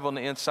alive on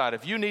the inside,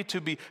 if you need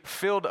to be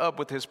filled up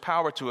with his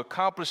power to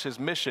accomplish his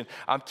mission,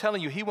 I'm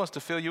telling you, he wants to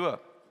fill you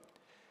up.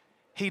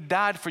 He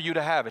died for you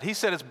to have it. He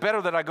said, it's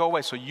better that I go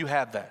away so you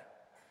have that.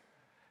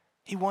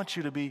 He wants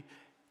you to be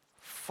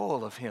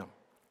full of him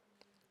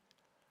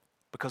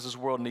because this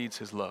world needs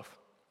his love.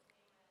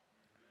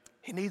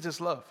 He needs his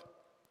love.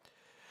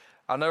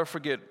 I'll never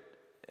forget,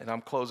 and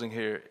I'm closing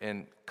here,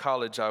 in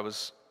college I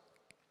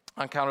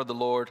encountered the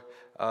Lord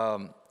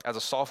as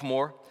a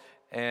sophomore,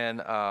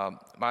 and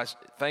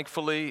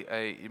thankfully,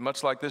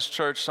 much like this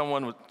church,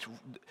 someone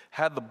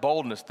had the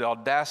boldness, the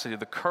audacity,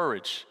 the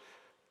courage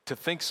to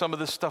think some of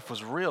this stuff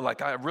was real,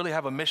 like I really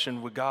have a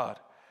mission with God.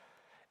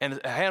 And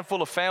a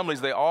handful of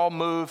families, they all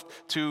moved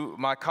to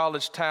my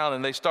college town,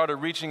 and they started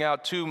reaching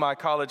out to my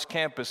college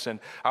campus. And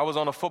I was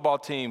on a football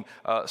team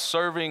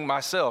serving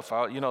myself,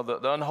 the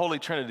unholy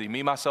trinity,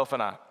 me, myself,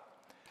 and I.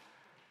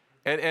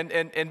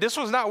 And this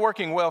was not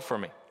working well for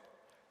me.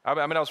 I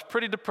mean, I was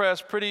pretty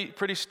depressed,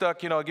 pretty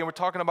stuck. Again, we're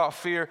talking about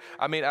fear.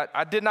 I mean,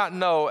 I did not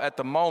know at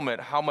the moment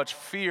how much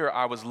fear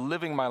I was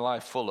living my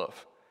life full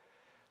of.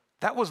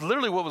 That was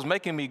literally what was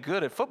making me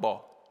good at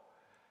football.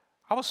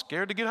 I was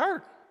scared to get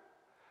hurt.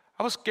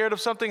 I was scared of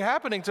something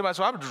happening to me,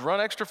 so I would just run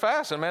extra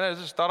fast, and man, I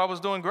just thought I was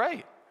doing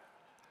great.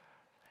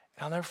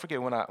 And I'll never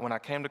forget when I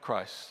came to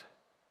Christ,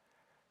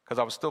 because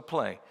I was still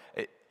playing,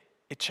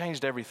 it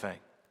changed everything.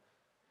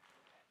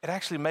 It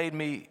actually made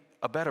me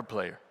a better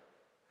player.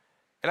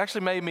 It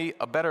actually made me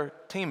a better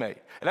teammate.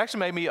 It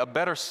actually made me a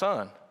better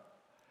son,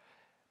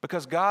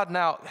 because God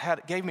now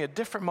gave me a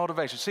different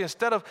motivation. See,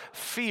 instead of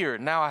fear,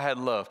 now I had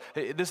love.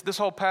 This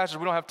whole passage,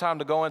 we don't have time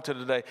to go into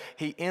today,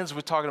 he ends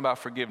with talking about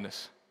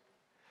forgiveness.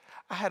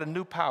 I had a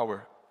new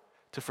power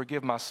to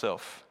forgive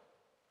myself,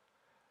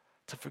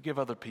 to forgive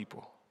other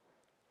people.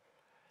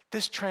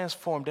 This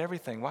transformed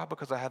everything. Why?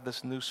 Because I had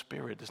this new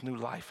spirit, this new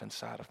life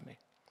inside of me.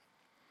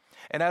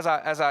 And as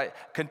I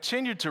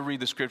continued to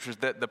read the scriptures,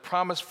 that the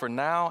promise for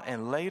now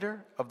and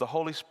later of the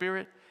Holy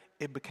Spirit,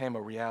 it became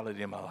a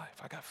reality in my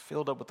life. I got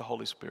filled up with the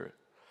Holy Spirit.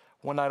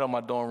 One night on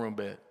my dorm room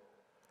bed,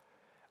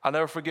 I'll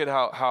never forget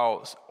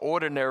how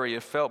ordinary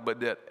it felt,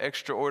 but that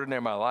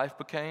extraordinary my life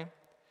became.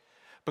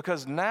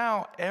 Because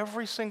now,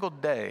 every single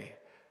day,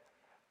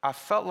 I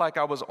felt like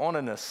I was on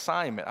an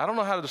assignment. I don't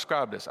know how to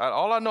describe this.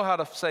 All I know how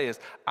to say is,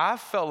 I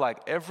felt like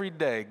every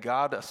day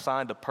God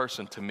assigned a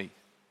person to me.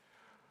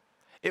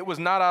 It was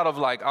not out of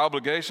like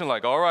obligation,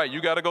 like, all right,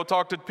 you got to go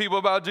talk to people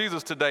about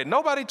Jesus today.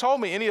 Nobody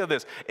told me any of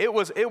this. It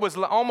was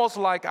almost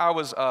like I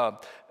was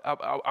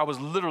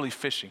literally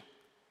fishing.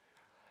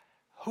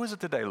 Who is it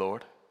today,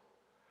 Lord?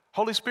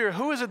 Holy Spirit,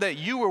 who is it that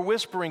you were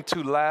whispering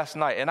to last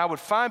night? And I would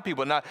find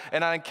people,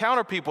 and I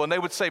encounter people, and they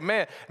would say,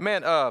 man,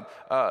 I'm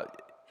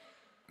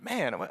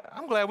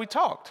glad we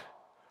talked.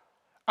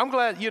 I'm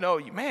glad,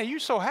 man, you're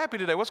so happy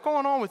today. What's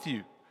going on with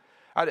you?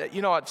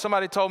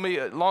 Somebody told me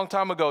a long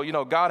time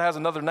ago, God has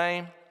another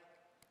name.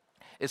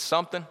 It's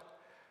something.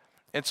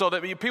 And so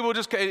that people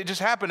it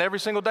just happened every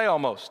single day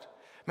almost.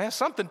 Man,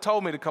 something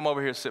told me to come over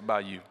here and sit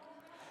by you.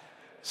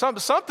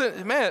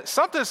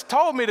 Something's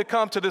told me to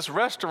come to this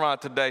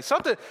restaurant today.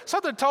 Something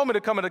told me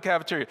to come in the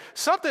cafeteria.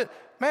 Something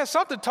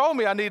told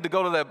me I need to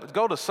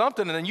go to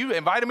something, and then you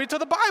invited me to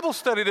the Bible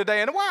study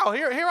today, and wow,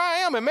 here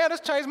I am, and man,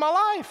 this changed my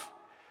life.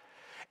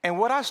 And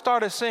what I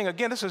started seeing,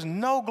 again, this is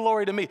no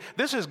glory to me.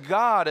 This is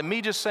God and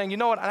me just saying, you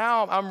know what,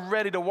 now I'm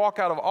ready to walk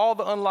out of all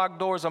the unlocked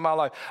doors of my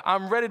life.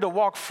 I'm ready to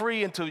walk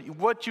free into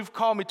what you've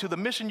called me to, the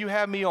mission you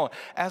have me on.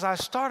 As I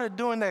started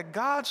doing that,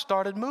 God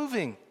started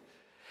moving.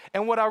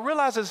 And what I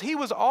realized is he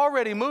was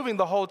already moving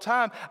the whole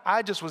time.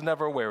 I just was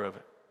never aware of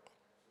it.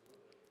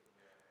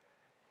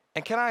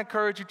 And can I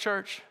encourage you,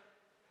 church?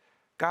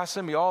 God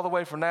sent me all the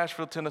way from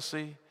Nashville,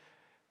 Tennessee,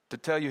 to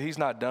tell you he's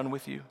not done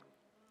with you.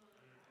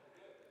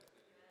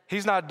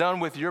 He's not done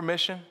with your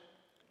mission.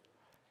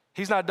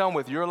 He's not done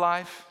with your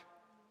life.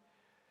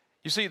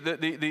 You see,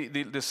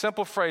 the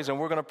simple phrase, and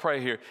we're going to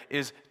pray here,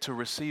 is to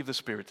receive the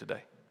Spirit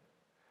today.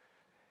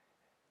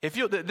 If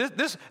you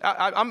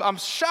I'm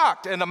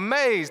shocked and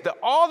amazed that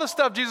all the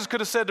stuff Jesus could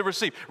have said to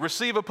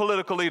receive a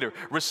political leader,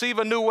 receive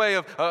a new way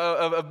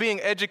of being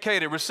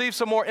educated, receive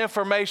some more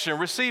information,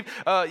 receive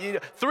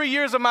 3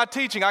 years of my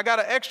teaching. I got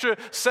an extra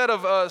set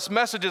of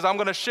messages I'm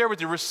going to share with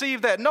you.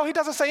 Receive that. No, he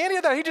doesn't say any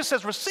of that. He just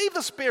says, receive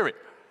the Spirit.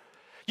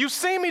 You've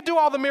seen me do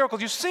all the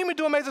miracles. You've seen me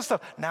do amazing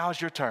stuff. Now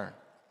is your turn.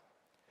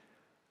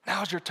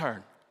 Now is your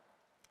turn.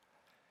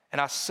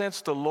 And I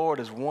sense the Lord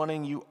is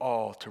wanting you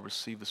all to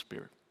receive the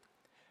Spirit.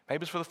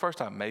 Maybe it's for the first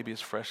time. Maybe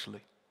it's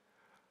freshly.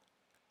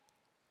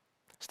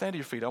 Stand to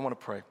your feet. I want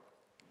to pray.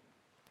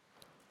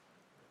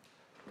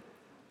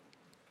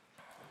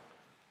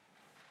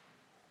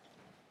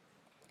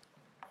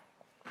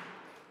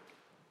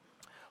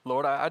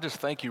 Lord, I just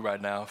thank you right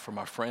now for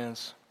my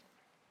friends.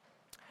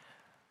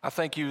 I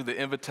thank you the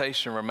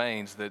invitation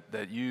remains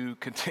that you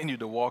continue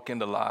to walk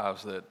into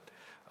lives that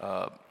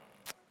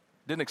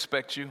didn't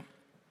expect you,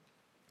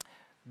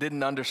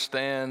 didn't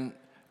understand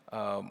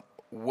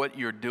what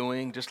you're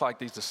doing, just like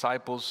these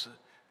disciples,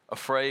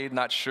 afraid,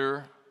 not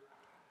sure,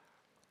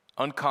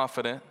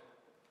 unconfident,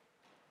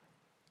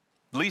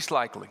 least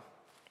likely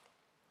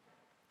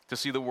to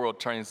see the world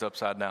turns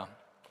upside down.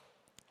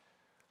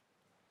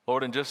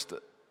 Lord, in just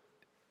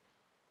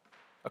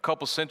a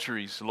couple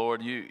centuries,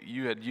 Lord,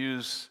 you had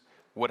used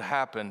what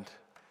happened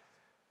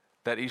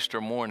that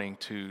Easter morning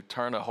to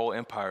turn a whole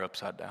empire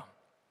upside down.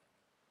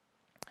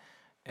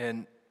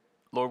 And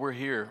Lord, we're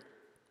here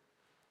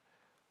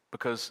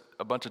because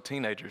a bunch of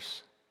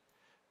teenagers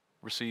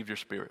received your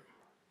Spirit.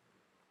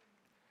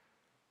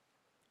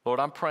 Lord,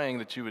 I'm praying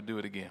that you would do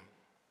it again.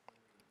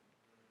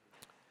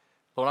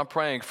 Lord, I'm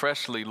praying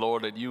freshly,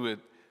 Lord, that you would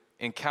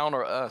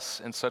encounter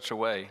us in such a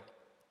way,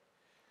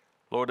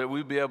 Lord, that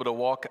we'd be able to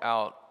walk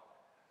out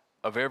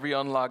of every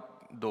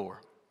unlocked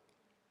door,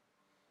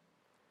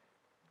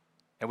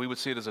 and we would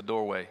see it as a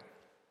doorway,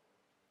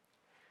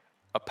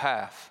 a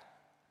path,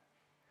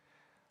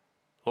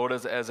 Lord,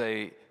 as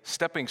a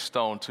stepping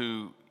stone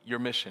to your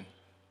mission.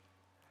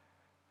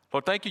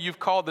 Lord, thank you. You've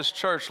called this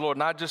church, Lord,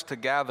 not just to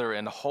gather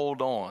and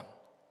hold on,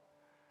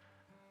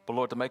 but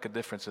Lord, to make a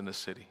difference in this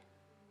city.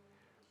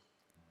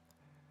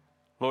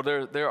 Lord,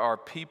 there are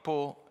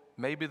people,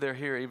 maybe they're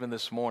here even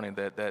this morning,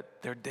 that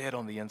they're dead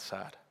on the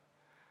inside.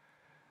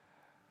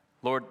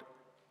 Lord,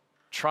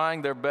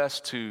 trying their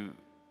best to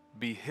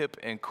be hip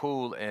and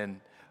cool and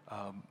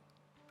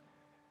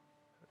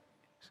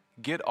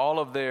get all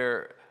of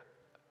their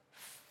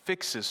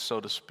fixes, so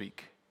to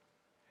speak,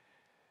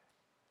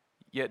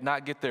 yet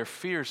not get their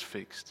fears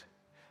fixed.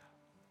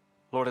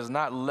 Lord, has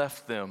not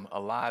left them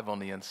alive on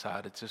the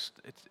inside.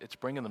 It's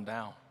bringing them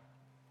down.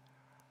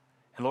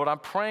 And Lord, I'm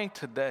praying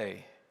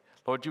today,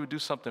 Lord, you would do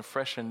something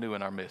fresh and new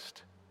in our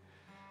midst.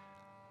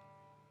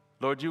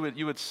 Lord, you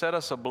would set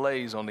us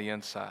ablaze on the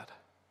inside.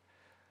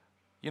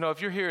 You know,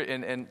 if you're here,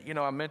 and you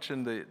know, I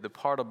mentioned the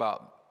part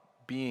about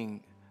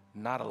being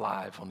not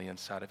alive on the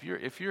inside.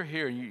 If you're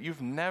here,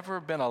 you've never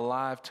been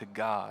alive to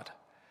God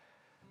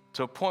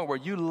to a point where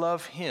you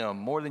love Him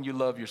more than you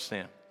love your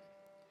sin,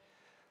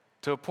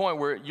 to a point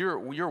where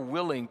you're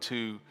willing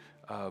to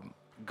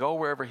go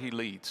wherever He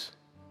leads.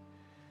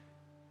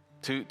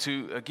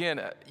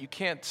 Again, you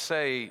can't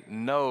say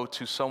no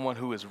to someone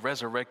who is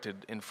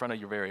resurrected in front of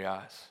your very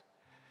eyes.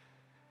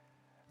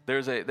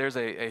 There's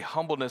a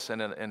humbleness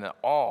and an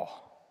awe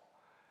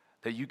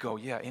that you go,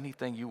 yeah,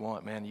 anything you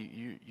want, man,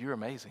 you're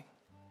amazing.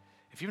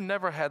 If you've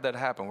never had that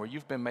happen where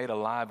you've been made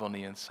alive on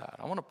the inside,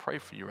 I want to pray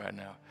for you right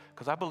now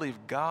because I believe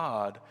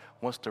God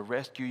wants to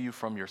rescue you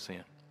from your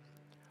sin.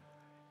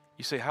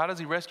 You say, how does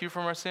He rescue you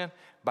from our sin?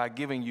 By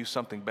giving you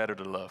something better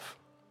to love.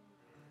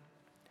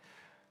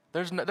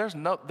 There is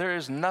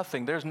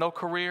nothing. There's no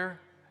career.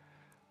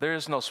 There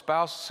is no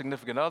spouse,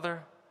 significant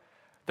other.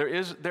 There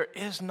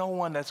is no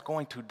one that's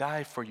going to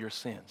die for your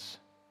sins.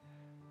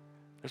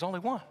 There's only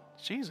one,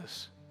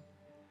 Jesus.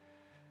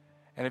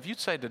 And if you'd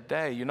say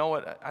today, you know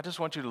what, I just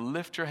want you to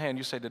lift your hand.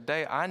 You say,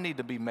 today, I need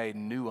to be made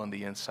new on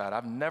the inside.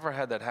 I've never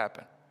had that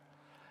happen.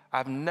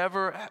 I've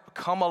never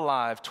come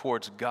alive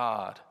towards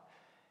God.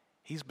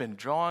 He's been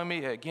drawing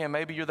me. Again,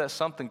 maybe you're that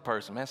something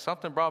person. Man,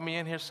 something brought me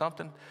in here.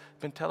 Something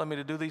been telling me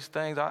to do these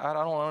things. I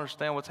don't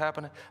understand what's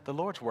happening. The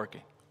Lord's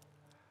working.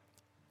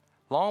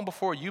 Long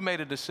before you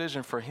made a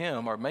decision for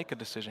Him or make a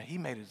decision, He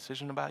made a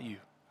decision about you.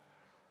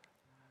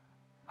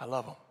 I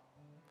love them.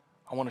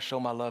 I want to show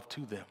my love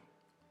to them.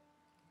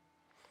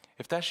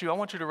 If that's you, I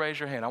want you to raise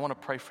your hand. I want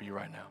to pray for you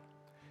right now.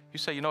 You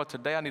say, you know what,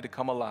 today I need to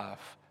come alive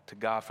to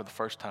God for the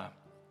first time.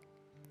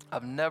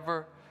 I've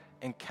never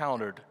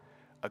encountered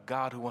a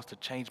God who wants to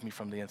change me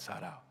from the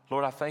inside out.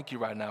 Lord, I thank you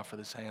right now for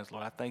this hands.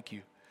 Lord, I thank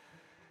you.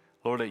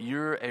 Lord, that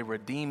you're a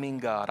redeeming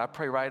God. I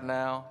pray right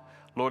now,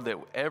 Lord, that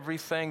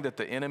everything that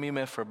the enemy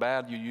meant for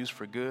bad, you use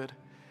for good.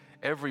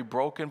 Every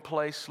broken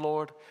place,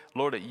 Lord,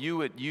 that you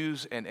would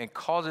use and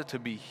cause it to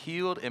be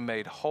healed and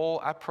made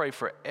whole. I pray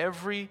for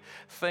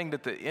everything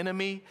that the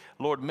enemy,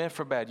 Lord, meant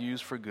for bad, you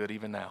use for good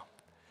even now.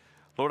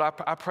 Lord,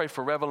 I pray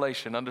for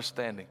revelation,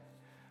 understanding,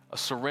 a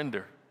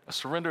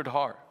surrendered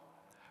heart,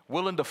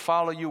 willing to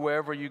follow you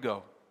wherever you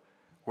go,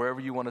 wherever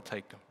you want to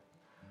take them.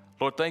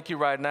 Lord, thank you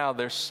right now.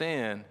 Their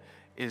sin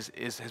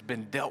has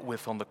been dealt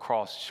with on the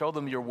cross. Show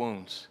them your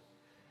wounds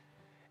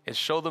and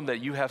show them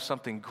that you have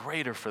something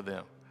greater for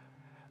them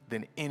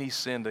than any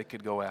sin they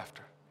could go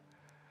after.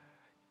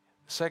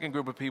 The second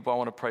group of people I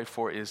want to pray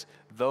for is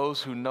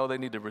those who know they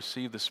need to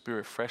receive the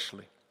Spirit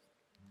freshly.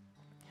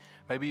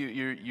 Maybe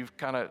you've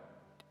kind of,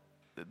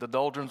 the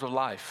doldrums of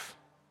life,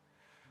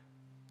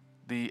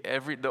 the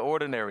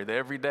ordinary, the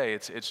everyday,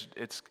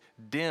 it's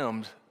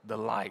dimmed the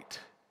light.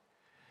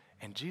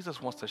 And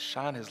Jesus wants to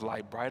shine His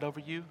light bright over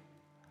you.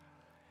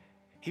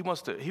 He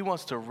wants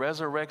to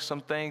resurrect some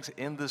things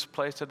in this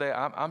place today.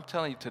 I'm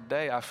telling you,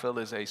 today I feel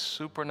is a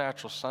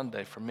supernatural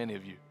Sunday for many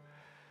of you.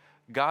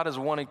 God is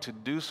wanting to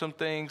do some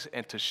things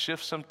and to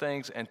shift some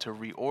things and to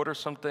reorder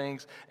some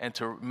things and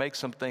to make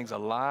some things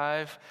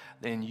alive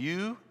in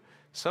you.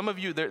 Some of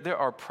you, there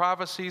are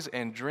prophecies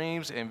and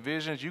dreams and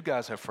visions you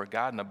guys have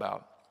forgotten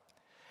about.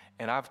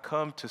 And I've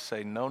come to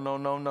say, no, no,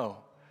 no, no.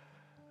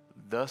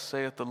 Thus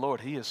saith the Lord,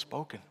 He has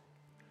spoken.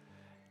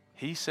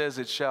 He says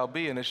it shall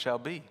be and it shall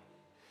be.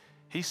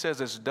 He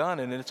says it's done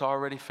and it's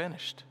already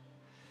finished.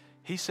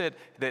 He said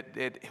that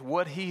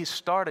what He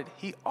started,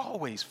 He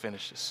always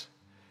finishes.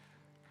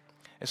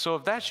 And so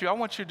if that's you, I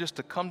want you just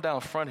to come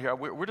down front here.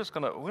 We're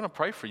gonna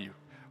pray for you.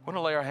 We're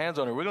gonna lay our hands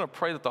on you. We're gonna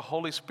pray that the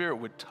Holy Spirit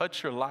would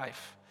touch your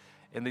life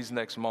in these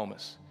next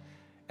moments,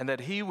 and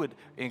that He would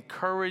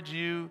encourage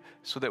you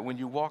so that when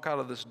you walk out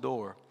of this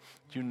door,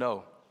 you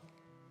know,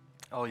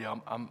 oh yeah,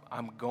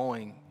 I'm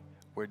going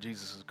where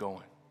Jesus is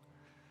going.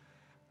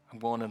 I'm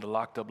going into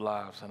locked up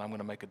lives, and I'm going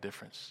to make a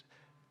difference.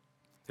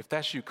 If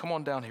that's you, come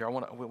on down here. We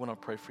want to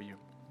pray for you.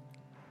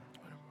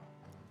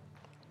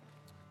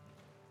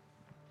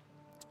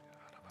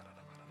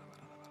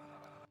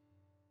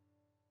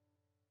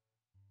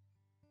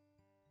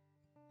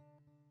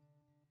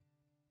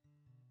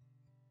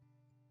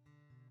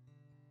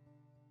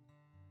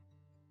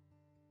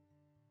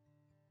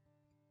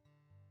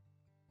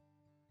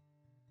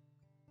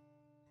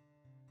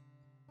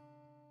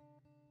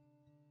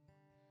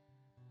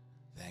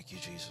 Thank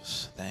you,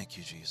 Jesus. Thank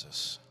you,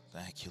 Jesus.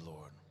 Thank you,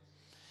 Lord.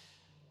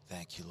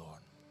 Thank you,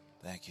 Lord.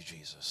 Thank you,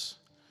 Jesus.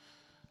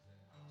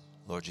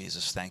 Lord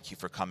Jesus, thank you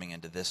for coming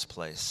into this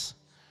place.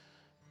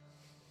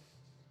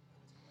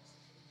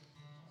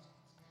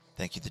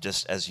 Thank you that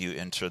just as you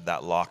entered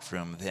that locked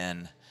room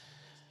then,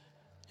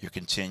 you're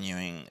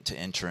continuing to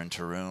enter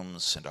into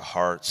rooms, into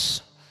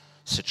hearts,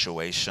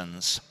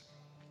 situations,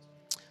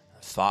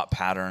 thought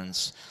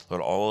patterns,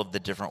 Lord, all of the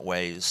different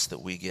ways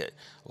that we get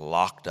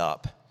locked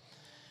up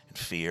in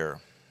fear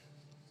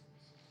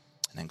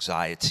and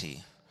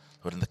anxiety,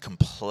 Lord, in the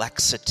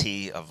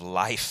complexity of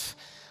life,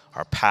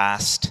 our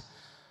past,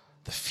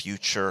 the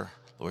future.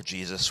 Lord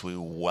Jesus, we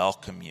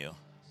welcome you.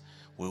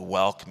 We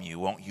welcome you.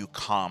 Won't you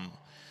come,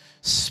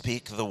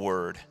 speak the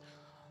word,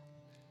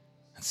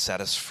 and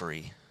set us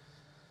free.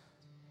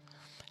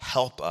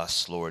 Help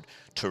us, Lord,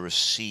 to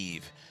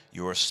receive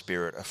your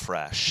Spirit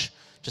afresh.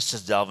 Just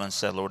as Delvin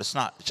said, Lord, it's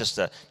not just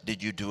a,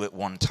 did you do it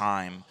one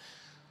time?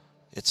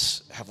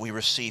 It's, have we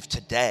received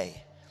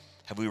today?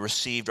 Have we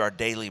received our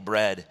daily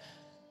bread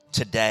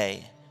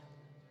today?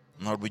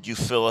 Lord, would you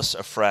fill us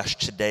afresh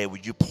today?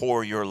 Would you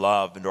pour your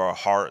love into our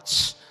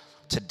hearts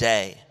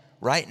today,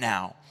 right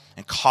now,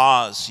 and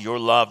cause your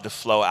love to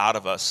flow out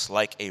of us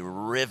like a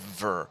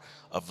river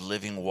of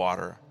living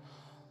water?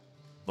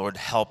 Lord,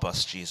 help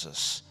us,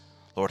 Jesus.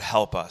 Lord,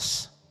 help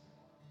us.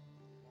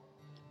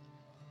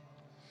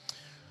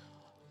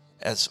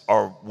 As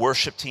our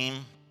worship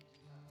team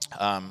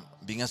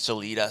begins to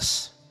lead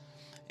us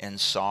in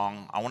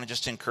song, I want to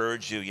just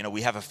encourage you. You know,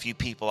 we have a few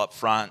people up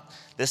front.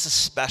 This is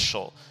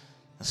special.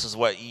 This is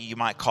what you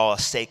might call a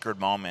sacred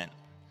moment.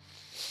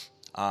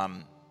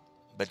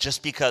 But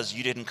just because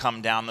you didn't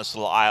come down this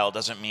little aisle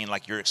doesn't mean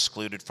like you're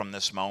excluded from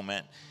this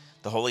moment.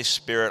 The Holy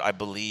Spirit, I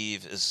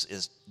believe,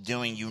 is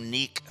doing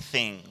unique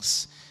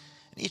things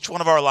in each one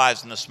of our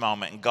lives in this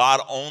moment. And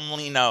God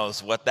only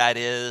knows what that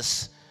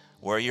is,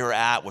 where you're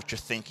at, what you're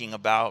thinking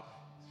about.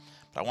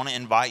 But I want to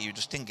invite you,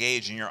 just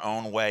engage in your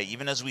own way.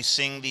 Even as we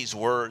sing these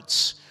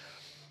words,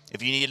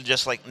 if you need to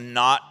just like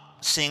not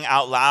sing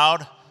out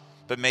loud,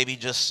 but maybe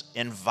just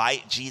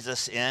invite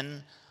Jesus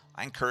in,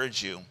 I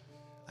encourage you.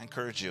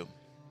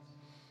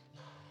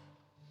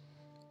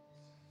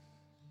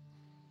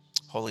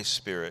 Holy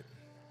Spirit,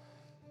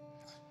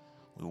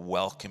 we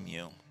welcome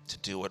you to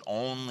do what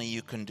only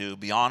you can do,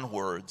 beyond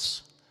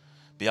words,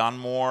 beyond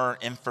more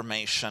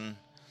information,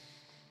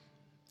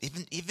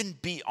 even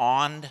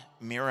beyond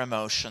mere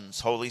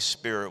emotions. Holy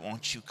Spirit,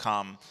 won't you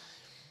come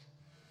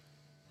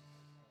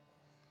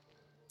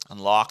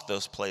unlock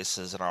those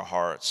places in our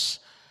hearts,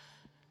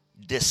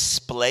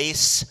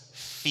 displace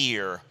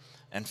fear,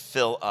 and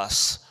fill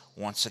us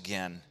once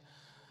again.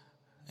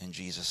 In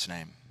Jesus'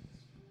 name.